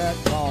they at,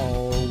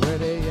 y'all? Where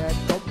they at?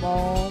 Come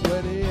on.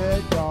 Where they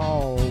at,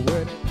 y'all?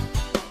 Where they...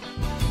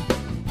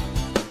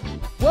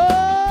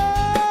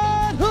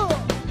 What?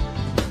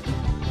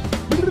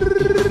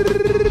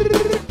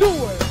 Do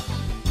it.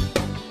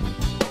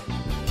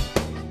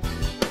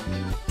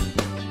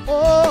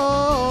 Oh.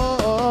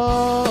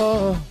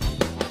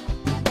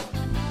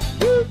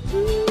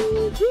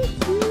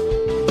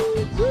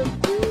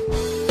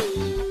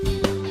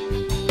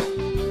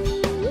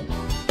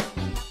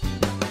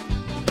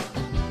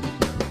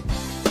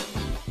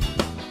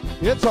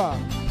 It's a all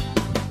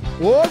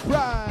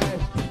right.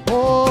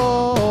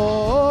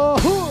 Oh,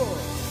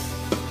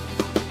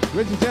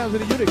 Reggie Jamz in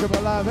the unit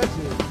coming live at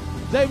you.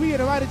 JB and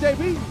the mighty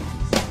JB.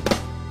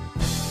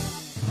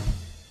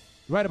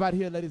 Right about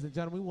here, ladies and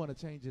gentlemen, we want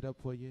to change it up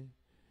for you.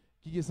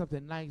 Give you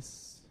something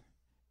nice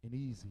and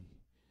easy.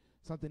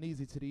 Something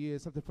easy to the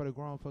ears, something for the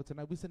grown folk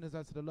tonight. We send this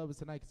out to the lovers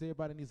tonight because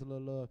everybody needs a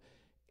little love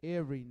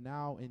every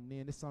now and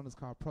then. This song is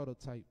called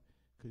Prototype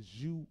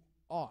because you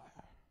are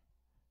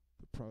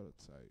the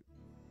prototype.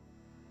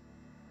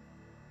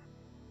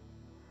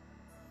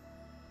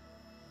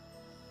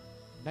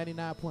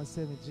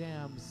 .7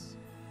 Jams.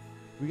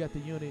 We got the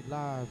unit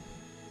live.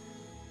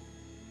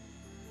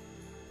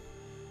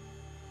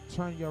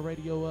 Turn your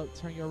radio up,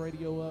 turn your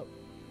radio up.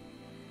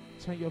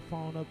 Turn your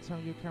phone up,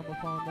 turn your camera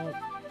phone up.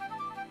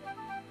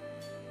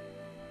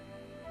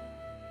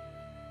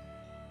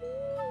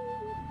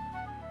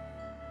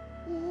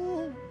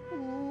 Ooh,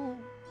 ooh,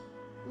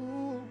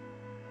 ooh,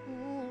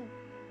 ooh,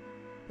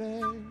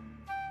 babe.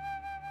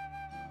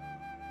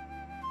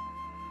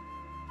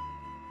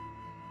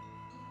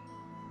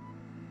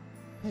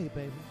 Hey,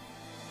 baby.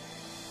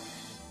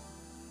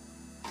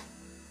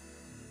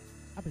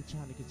 I've been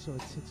trying to get your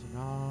attention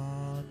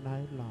all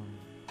night long.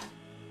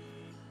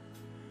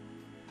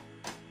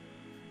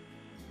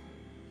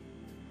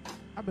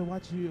 I've been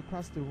watching you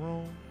across the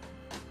room.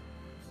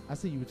 I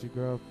see you with your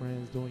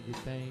girlfriends doing your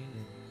thing,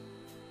 and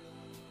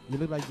you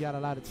look like you got a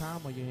lot of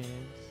time on your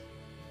hands.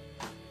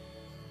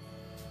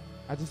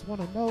 I just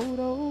want to know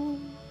though,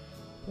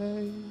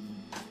 babe,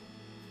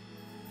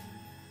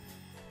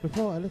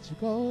 before I let you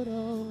go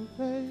though,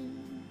 babe.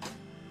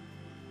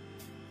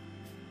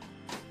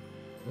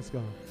 Let's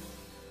go.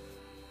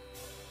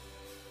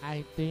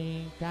 I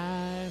think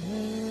I'm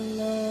in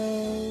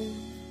love.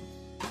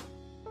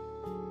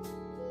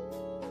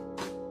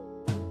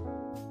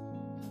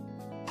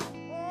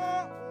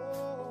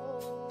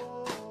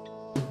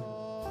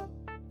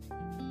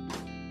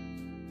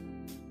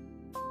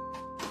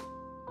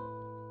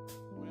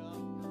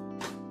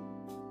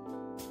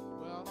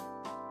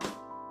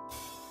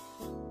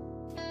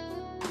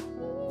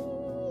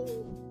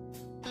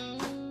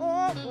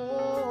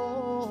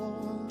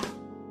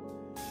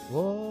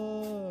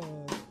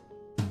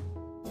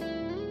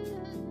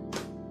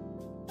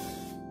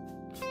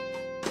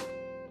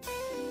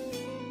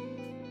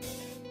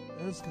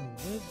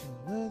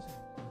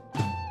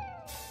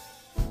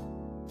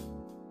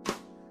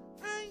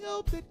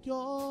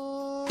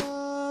 You're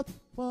the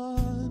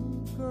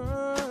one,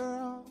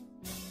 girl.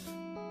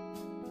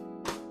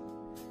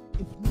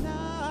 If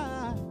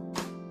not,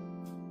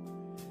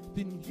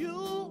 then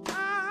you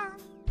are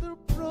the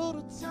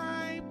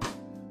prototype.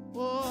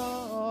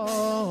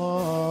 Oh,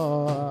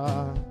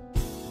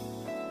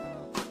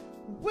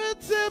 we'll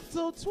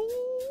tiptoe to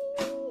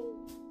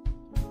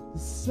the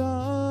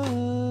sun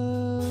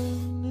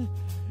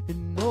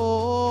and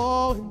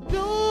know and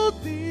do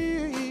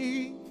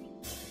thee.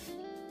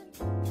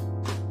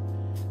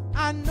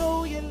 I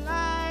know you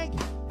like,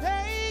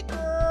 hey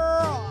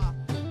girl,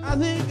 I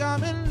think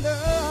I'm in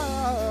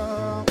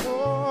love,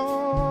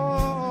 oh,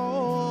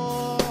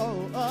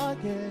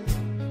 again.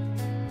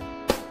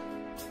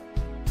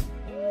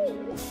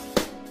 Ooh.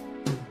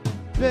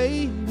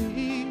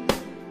 Baby,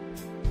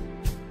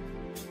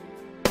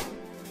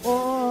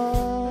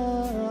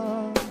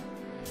 oh,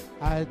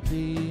 I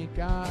think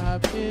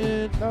I'm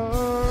in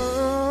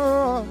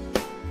love.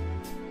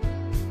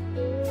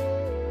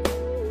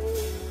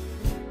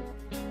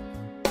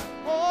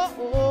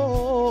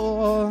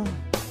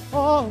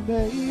 Oh,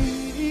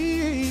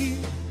 baby,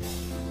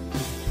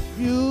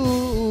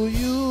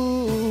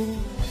 you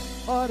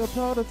are the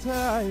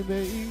prototype,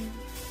 baby.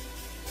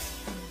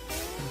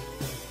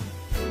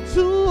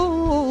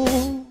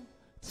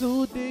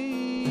 Today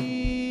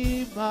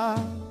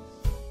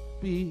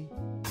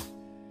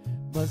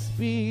must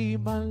be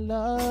my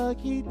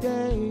lucky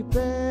day,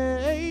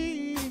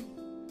 babe.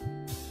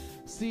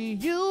 See,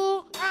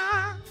 you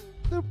are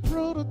the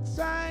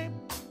prototype.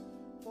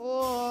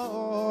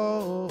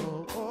 Oh,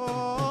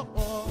 oh,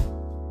 oh.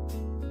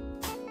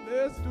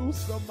 Let's do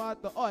something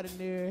out the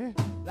ordinary.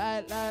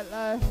 Like.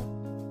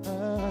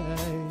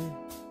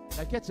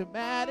 Now catch a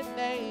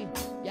matinee,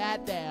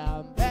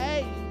 goddamn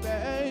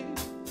baby.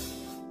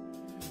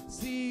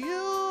 See,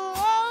 you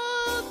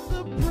are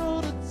the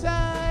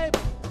prototype.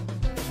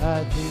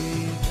 I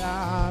think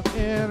I'm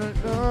in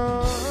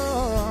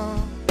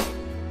love.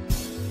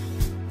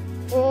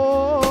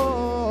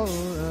 Oh,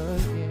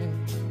 again.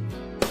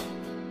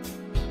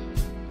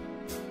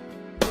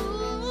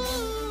 Ooh,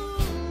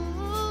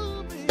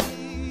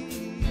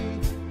 baby,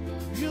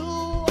 you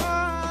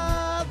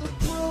are the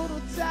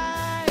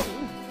prototype.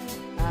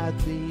 I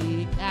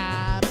think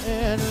I'm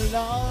in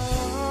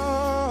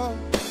love.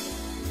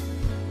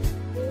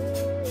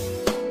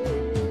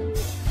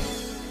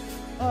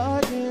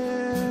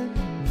 Again,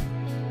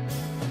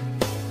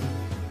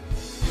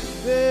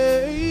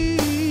 babe,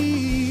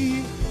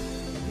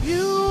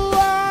 you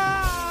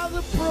are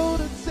the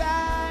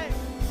prototype.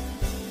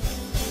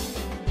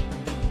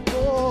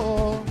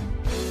 Oh,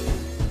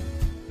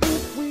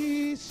 if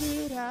we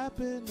should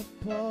happen to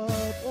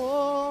part,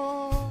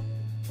 oh,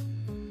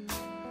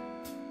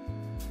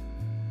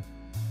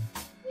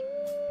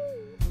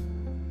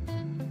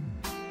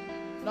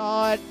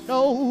 Lord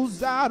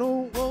knows I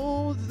don't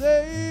want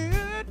that.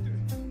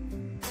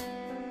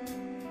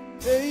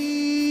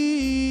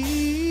 Hey,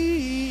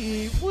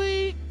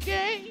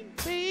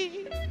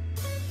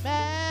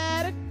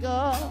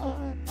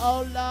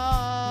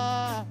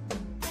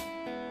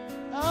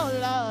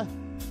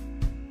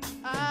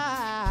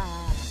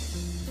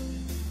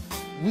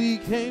 We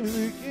came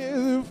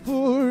together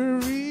for a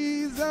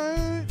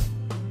reason.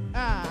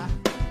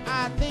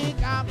 I think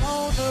I'm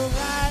on the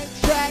right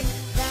track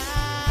now.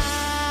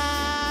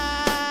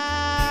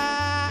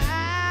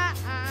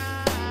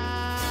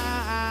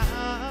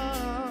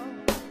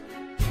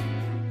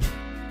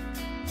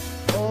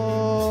 Oh.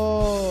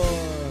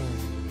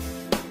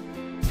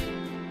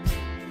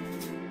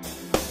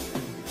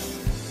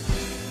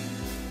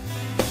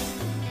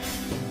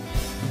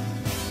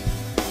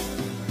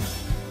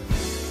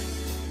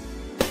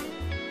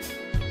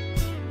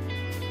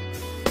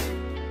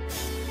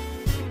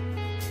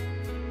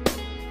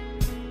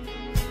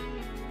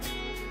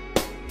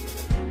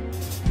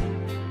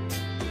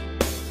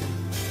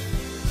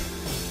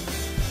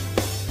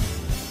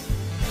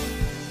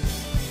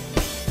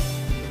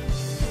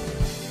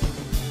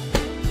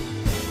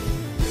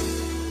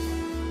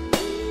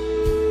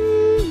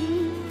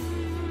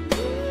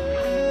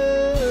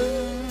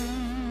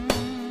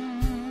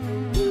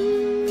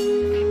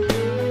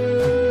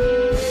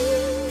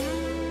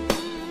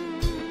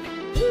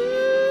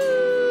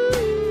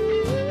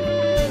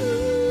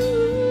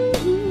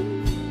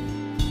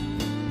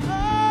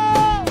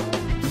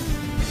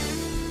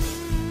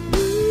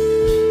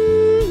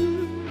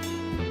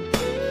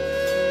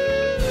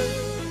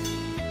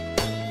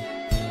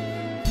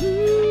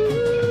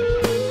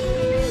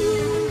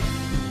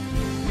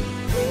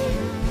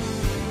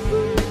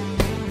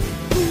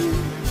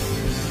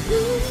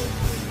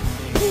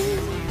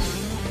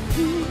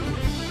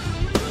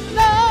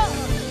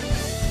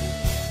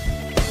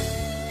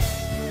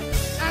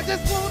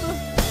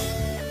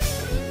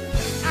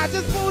 I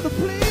just wanna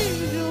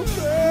please you,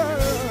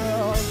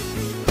 girl.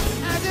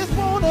 I just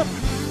wanna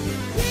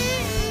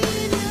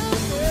please you,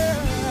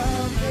 girl.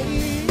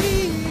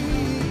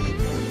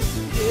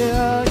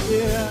 Yeah,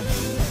 yeah.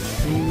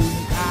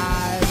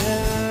 I'm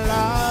in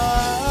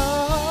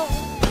love.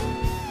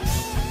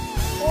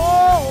 Oh,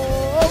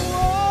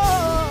 oh,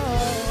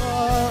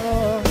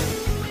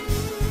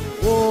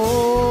 oh, oh,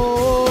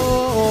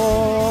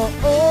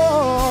 oh,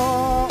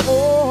 oh,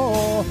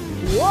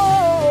 oh,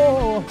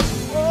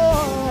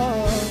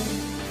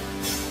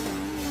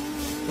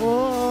 oh, oh.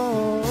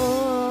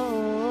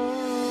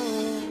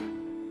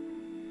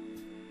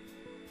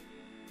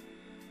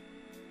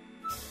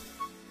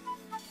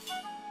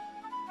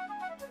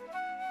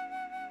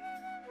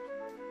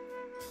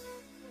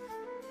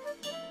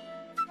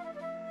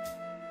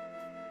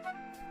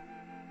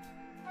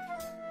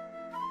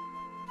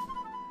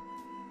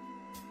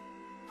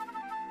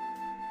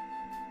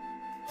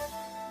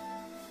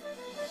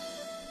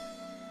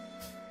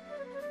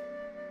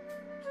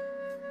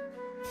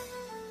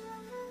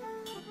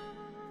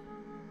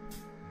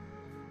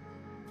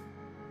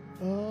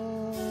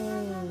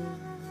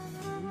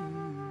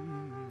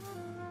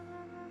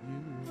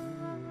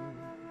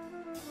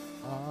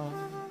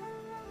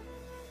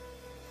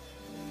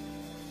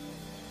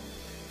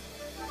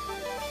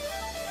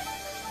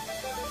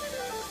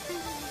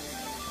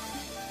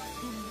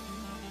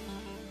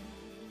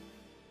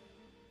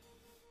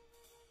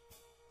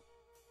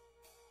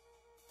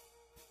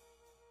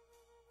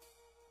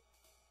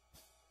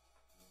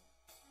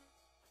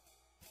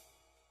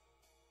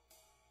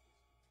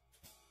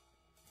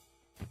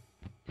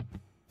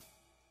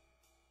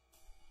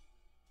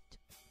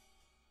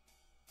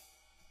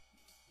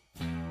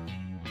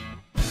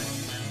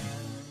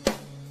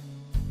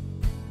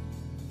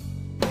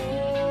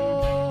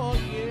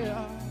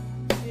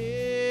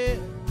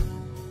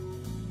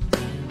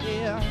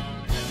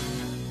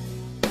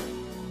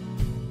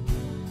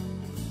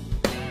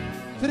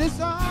 To this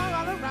song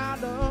all around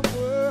the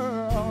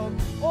world.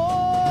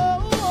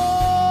 Oh,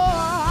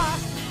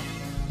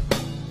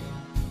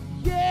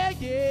 yeah,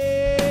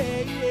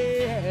 yeah,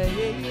 yeah,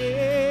 yeah,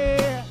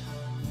 yeah.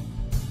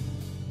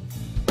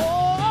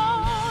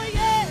 Oh,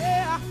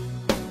 yeah,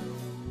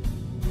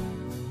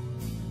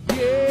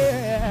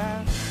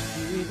 yeah,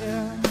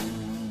 yeah.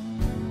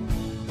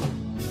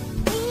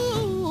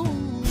 Ooh,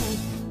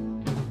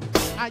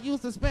 I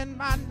used to spend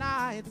my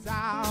nights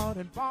out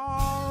in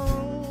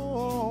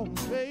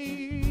ballrooms,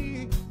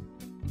 baby.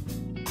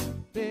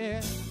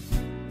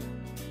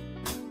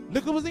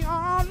 Liquor was the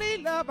only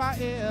love I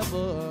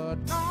ever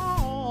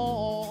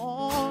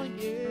known,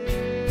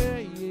 yeah,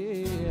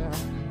 yeah.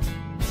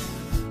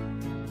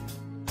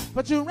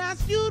 But you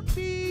rescued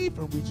me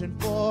from reaching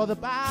for the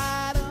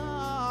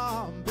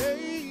bottom,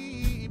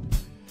 babe.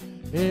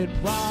 It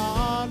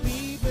brought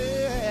me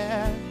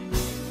back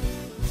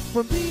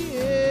from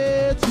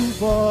being too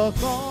far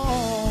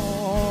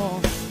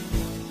gone.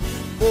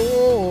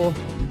 Oh,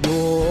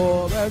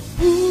 you're as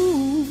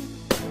smooth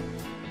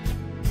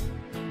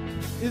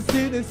as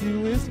Tennessee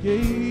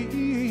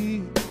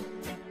whiskey.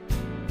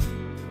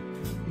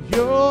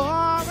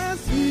 You're as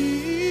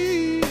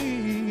sweet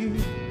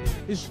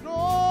as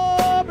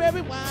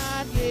strawberry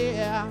wine,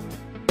 yeah.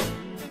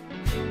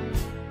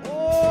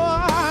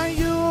 Oh,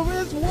 you're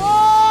as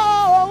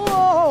warm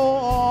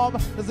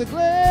as a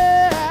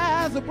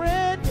glass of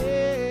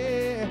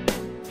brandy.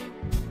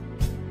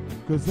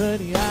 'Cause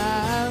honey,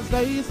 I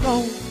stay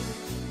strong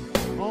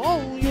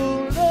on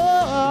your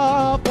love.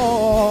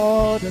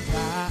 the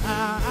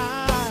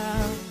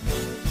time.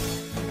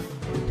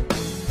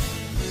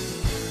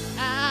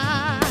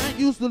 I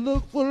used to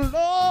look for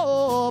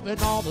love in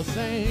all the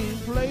same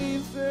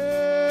places,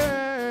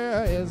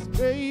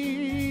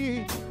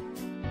 babe.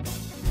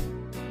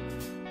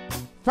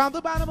 From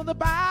the bottom of the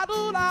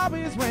bottle,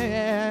 always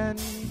ran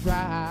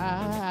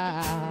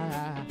dry.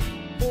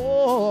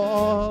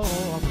 Oh,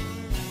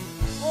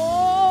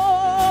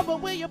 oh,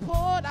 but when you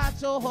poured out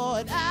your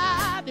heart,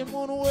 I didn't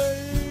want to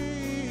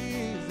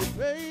waste it,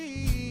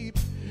 babe.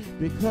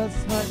 Because,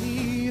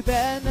 honey,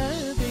 there's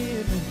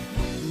nothing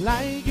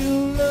like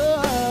you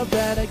love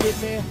that'll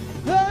get me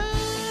high.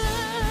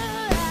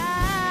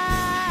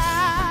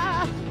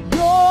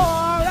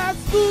 You're as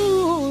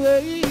smooth,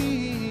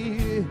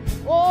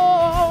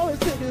 oh, it's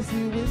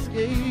Tennessee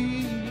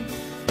whiskey.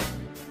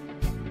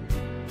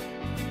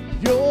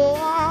 You're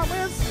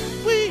as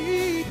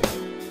sweet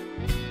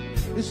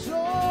as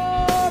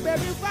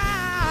strawberry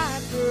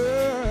wine,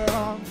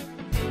 girl.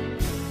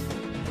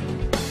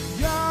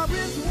 You're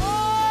as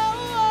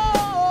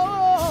warm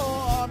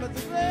as a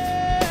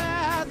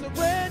glass of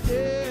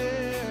brandy.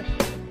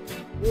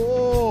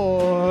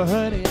 Oh,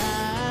 honey, I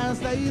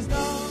stay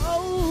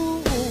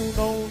stoned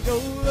on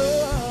your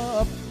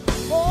love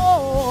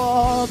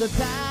all the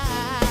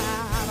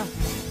time.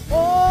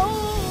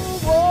 Oh,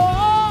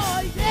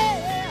 oh,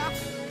 yeah.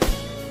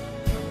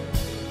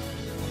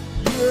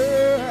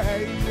 Yeah,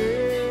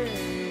 yeah.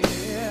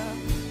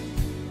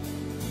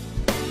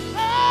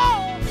 Oh.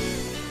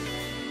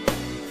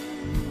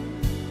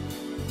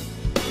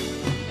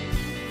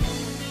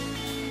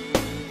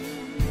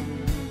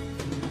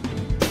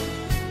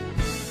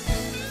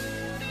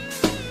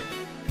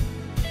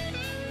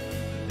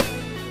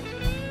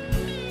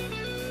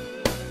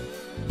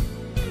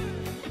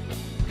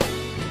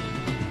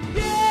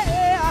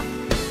 Yeah.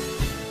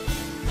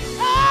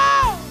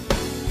 Oh.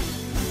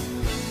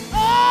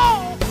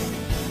 Oh.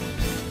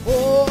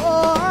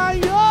 Oh,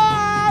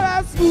 you're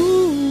as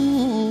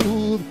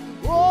smooth.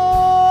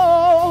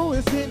 Oh,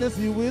 it's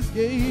Tennessee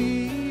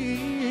whiskey.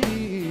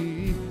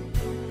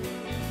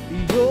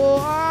 You're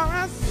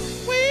as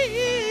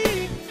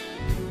sweet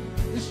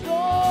as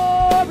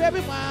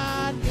strawberry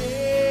wine,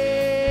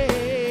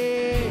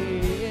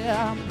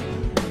 yeah.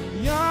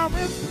 You're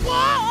as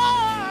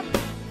warm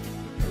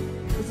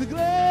as a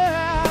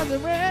glass of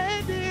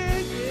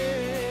brandy,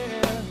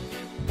 yeah.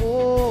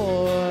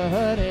 Oh,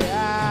 honey,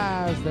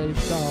 I stay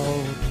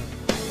stoned.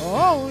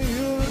 Oh,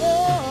 you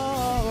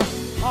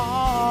love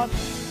hard.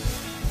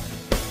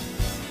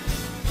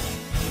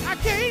 I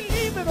can't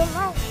leave it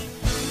alone.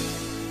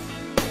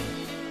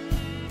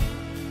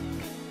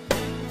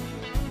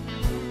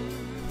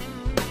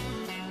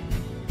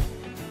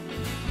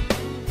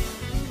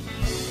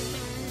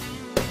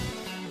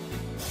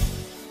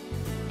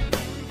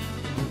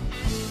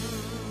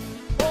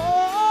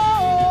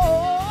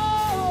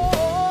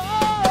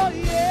 Oh,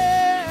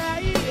 yeah,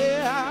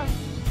 yeah.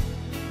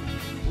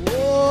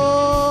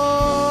 Oh,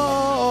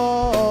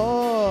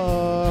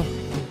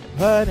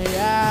 honey,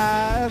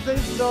 I say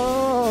so.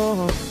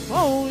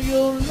 Oh,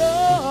 your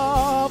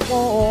love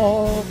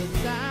all the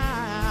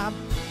time.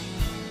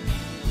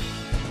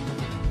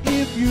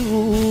 If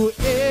you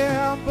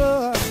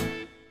ever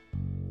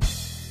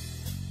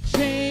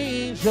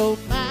change your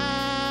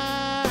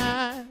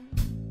mind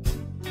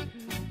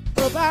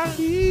about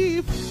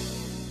leaving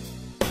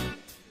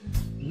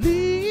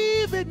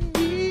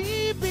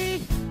me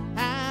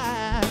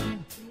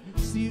behind,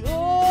 see,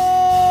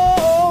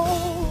 oh,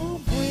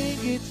 bring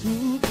it to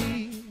me.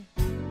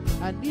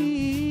 I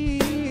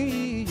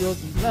need your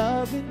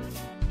loving.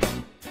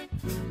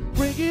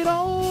 Bring it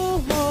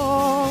on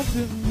home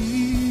to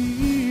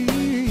me.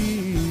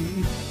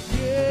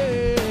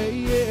 Yeah,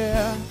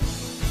 yeah.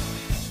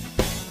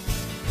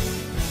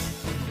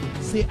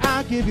 See,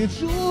 I'll give you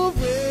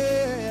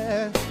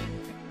jewelry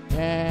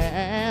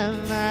and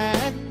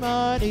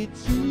money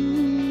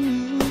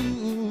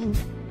too.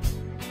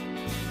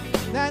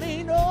 That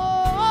ain't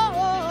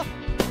all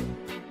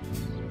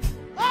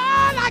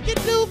I can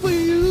do for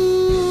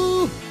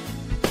you.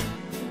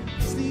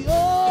 See,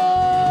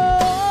 oh,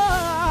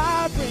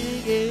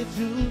 bring it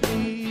to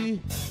me.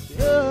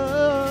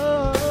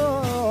 Oh,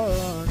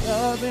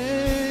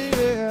 loving,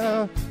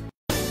 yeah.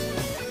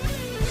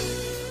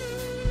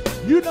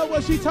 You know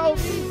what she told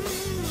me?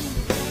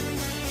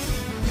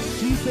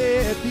 She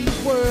said these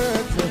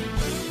words,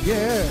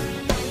 yeah.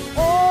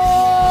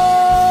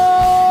 Oh,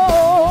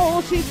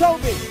 she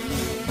told me,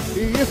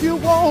 if you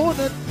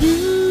wanna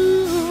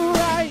do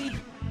right,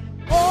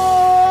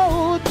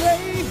 oh,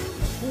 day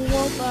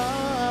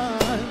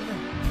woman,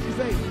 she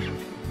say,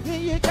 then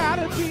you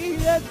gotta be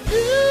a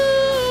do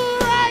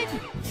right,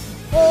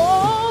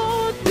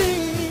 oh,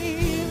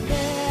 day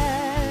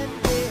man,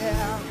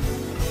 yeah.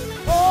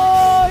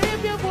 Oh, if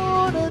you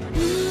wanna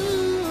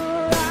do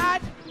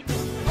right,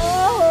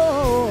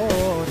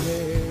 oh,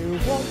 day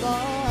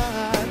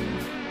woman,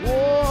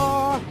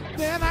 oh,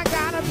 then I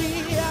gotta be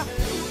here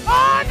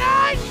all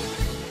night,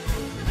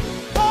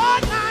 all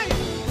night,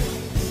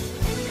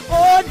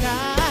 all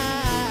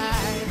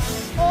night.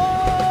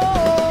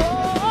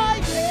 Oh,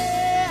 yeah.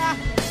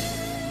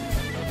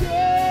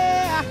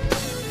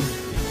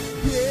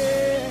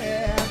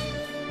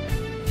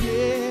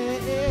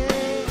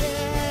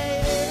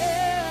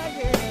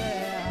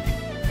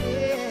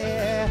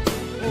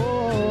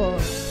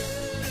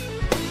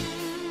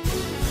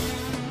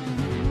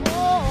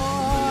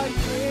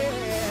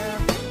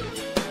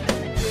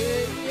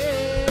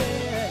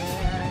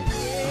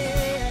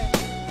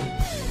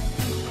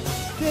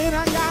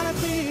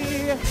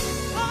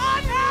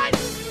 all night,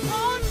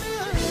 all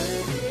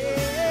night,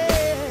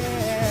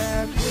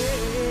 yeah,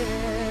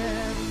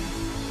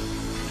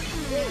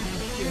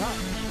 yeah.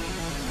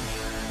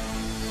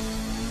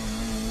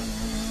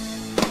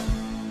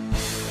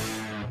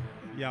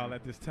 Y'all,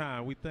 at this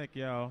time, we thank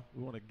y'all.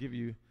 We want to give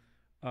you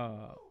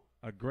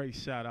a great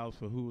shout out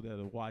for who that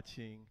are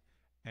watching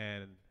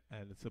and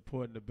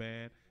supporting the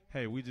band.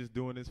 Hey, we just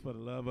doing this for the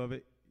love of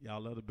it.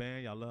 Y'all love the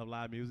band. Y'all love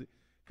live music.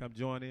 Come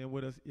join in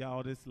with us.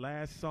 Y'all, this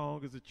last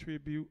song is a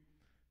tribute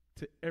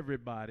to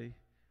everybody,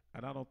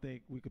 and I don't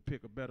think we could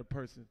pick a better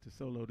person to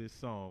solo this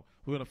song.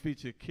 We're going to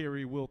feature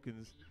Kerry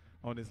Wilkins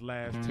on this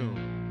last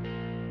tune.